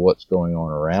attention to what's going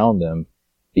on around them,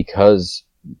 because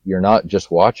you're not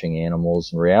just watching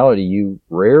animals. In reality, you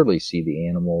rarely see the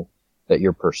animal that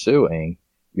you're pursuing.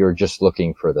 You're just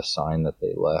looking for the sign that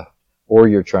they left, or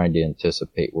you're trying to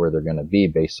anticipate where they're going to be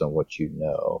based on what you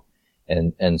know.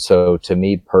 And so to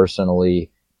me personally,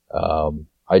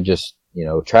 I just,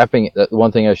 trapping,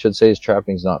 one thing I should say is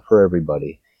trapping's not for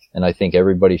everybody. And I think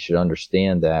everybody should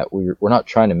understand that. We're not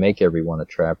trying to make everyone a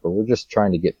trapper. We're just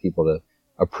trying to get people to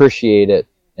appreciate it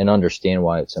and understand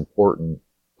why it's important.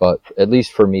 But at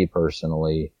least for me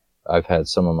personally, I've had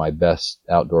some of my best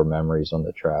outdoor memories on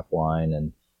the trap line.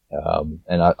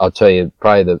 And I'll tell you,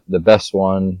 probably the best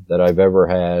one that I've ever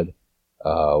had,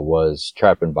 was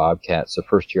trapping bobcats. The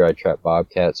first year I trapped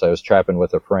bobcats, I was trapping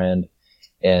with a friend,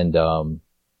 and,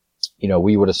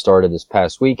 we would have started this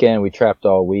past weekend. We trapped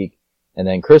all week, and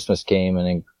then Christmas came,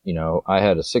 and then, I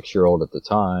had a 6-year-old at the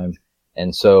time.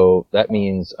 And so that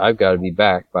means I've got to be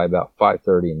back by about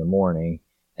 5:30 in the morning.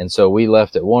 And so we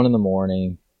left at 1 in the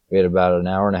morning. We had about an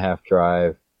hour and a half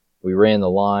drive. We ran the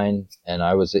line, and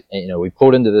we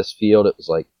pulled into this field. It was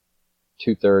like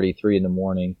 2:30, 3 in the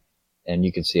morning, and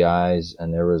you could see eyes,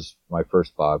 and there was my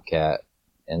first bobcat.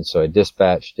 And so I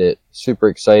dispatched it, super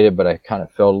excited, but I kind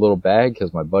of felt a little bad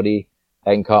because my buddy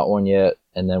hadn't caught one yet.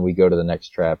 And then we go to the next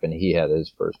trap, and he had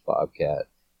his first bobcat.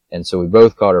 And so we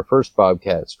both caught our first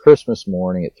bobcats Christmas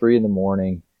morning at 3 in the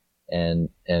morning, and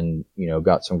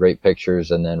got some great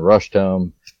pictures, and then rushed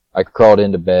home. I crawled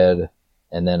into bed,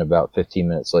 and then about 15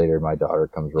 minutes later, my daughter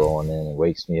comes rolling in and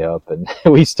wakes me up, and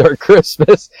we start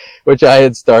Christmas, which I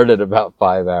had started about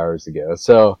 5 hours ago.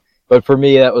 So, but for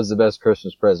me, that was the best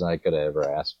Christmas present I could have ever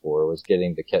asked for, was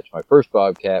getting to catch my first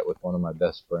bobcat with one of my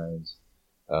best friends,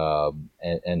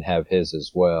 and have his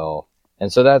as well.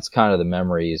 And so that's kind of the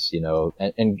memories,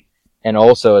 and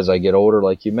also as I get older,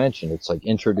 like you mentioned, it's like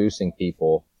introducing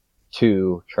people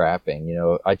to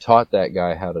trapping. I taught that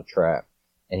guy how to trap,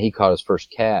 and he caught his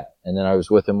first cat, and then I was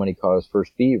with him when he caught his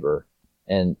first beaver,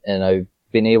 and I've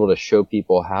been able to show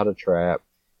people how to trap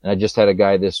And I just had a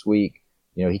guy this week,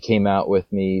 he came out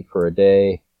with me for a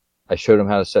day. I showed him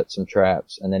how to set some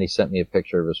traps, and then he sent me a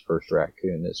picture of his first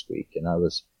raccoon this week. And I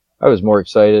was more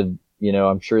excited,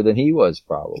 I'm sure, than he was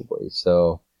probably.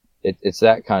 So it's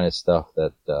that kind of stuff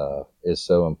that is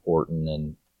so important,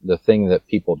 and the thing that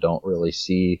people don't really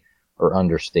see or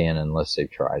understand unless they've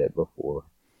tried it before.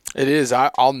 It is.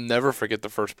 I'll never forget the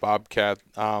first bobcat.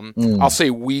 I'll say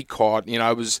we caught.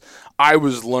 I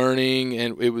was learning,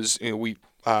 and it was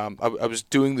I was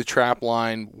doing the trap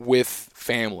line with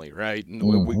family, right? And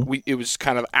it was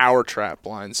kind of our trap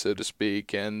line, so to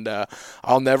speak. And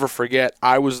I'll never forget,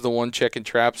 I was the one checking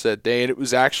traps that day, and it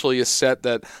was actually a set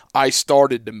that I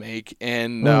started to make,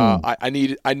 and I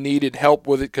needed help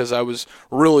with it because I was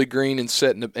really green and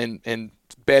setting and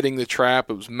bedding the trap.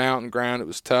 It was mountain ground. It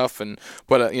was tough,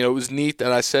 but it was neat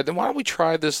that I said, then why don't we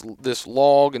try this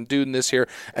log and doing this here?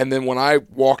 And then when I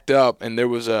walked up, and there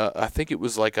was I think it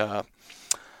was like a,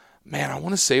 man, I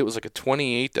want to say it was like a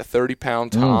 28 to 30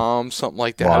 pound Tom, something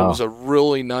like that. Wow. It was a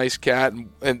really nice cat,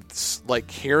 and like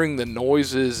hearing the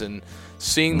noises and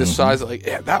seeing the size,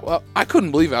 I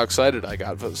couldn't believe how excited I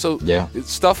got. So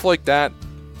it's stuff like that,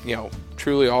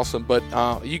 truly awesome. But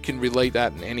you can relate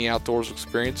that in any outdoors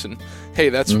experience, and hey,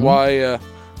 that's why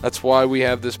we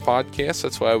have this podcast.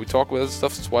 That's why we talk about this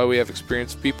stuff. That's why we have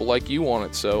experienced people like you on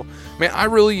it. So, man, I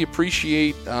really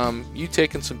appreciate you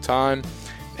taking some time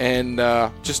and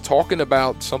just talking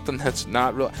about something that's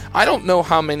not real. I don't know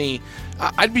how many.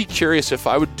 I'd be curious if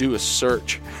I would do a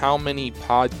search, how many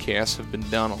podcasts have been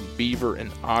done on beaver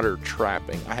and otter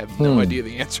trapping. I have no idea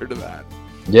the answer to that.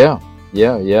 Yeah.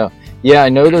 I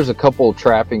know there's a couple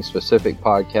trapping specific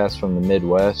podcasts from the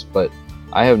Midwest, but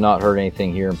I have not heard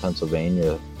anything here in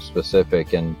Pennsylvania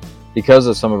specific. And because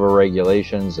of some of our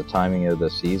regulations, the timing of the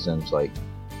seasons, like,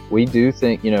 we do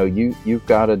think, you've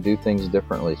got to do things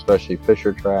differently, especially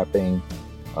fisher trapping.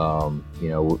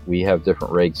 We have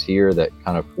different regs here that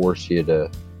kind of force you to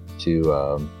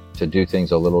do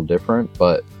things a little different.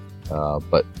 But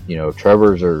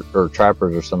trappers are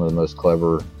some of the most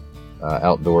clever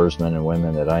outdoorsmen and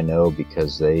women that I know,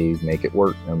 because they make it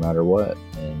work no matter what.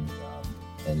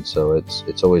 And so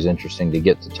it's always interesting to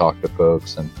get to talk to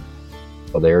folks and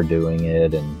how they're doing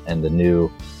it, and the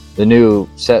new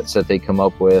sets that they come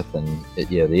up with, and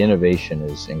the innovation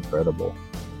is incredible.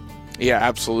 Yeah,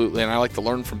 absolutely. And I like to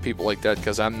learn from people like that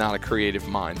because I'm not a creative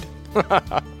mind.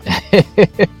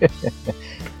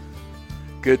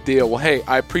 Good deal. Well, hey,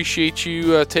 I appreciate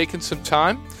you taking some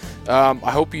time.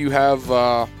 I hope you have,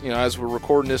 as we're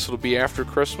recording this, it'll be after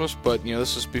Christmas, but,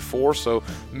 this is before, so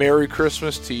Merry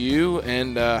Christmas to you,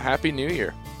 and Happy New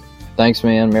Year. Thanks,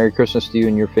 man. Merry Christmas to you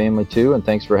and your family, too, and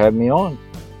thanks for having me on.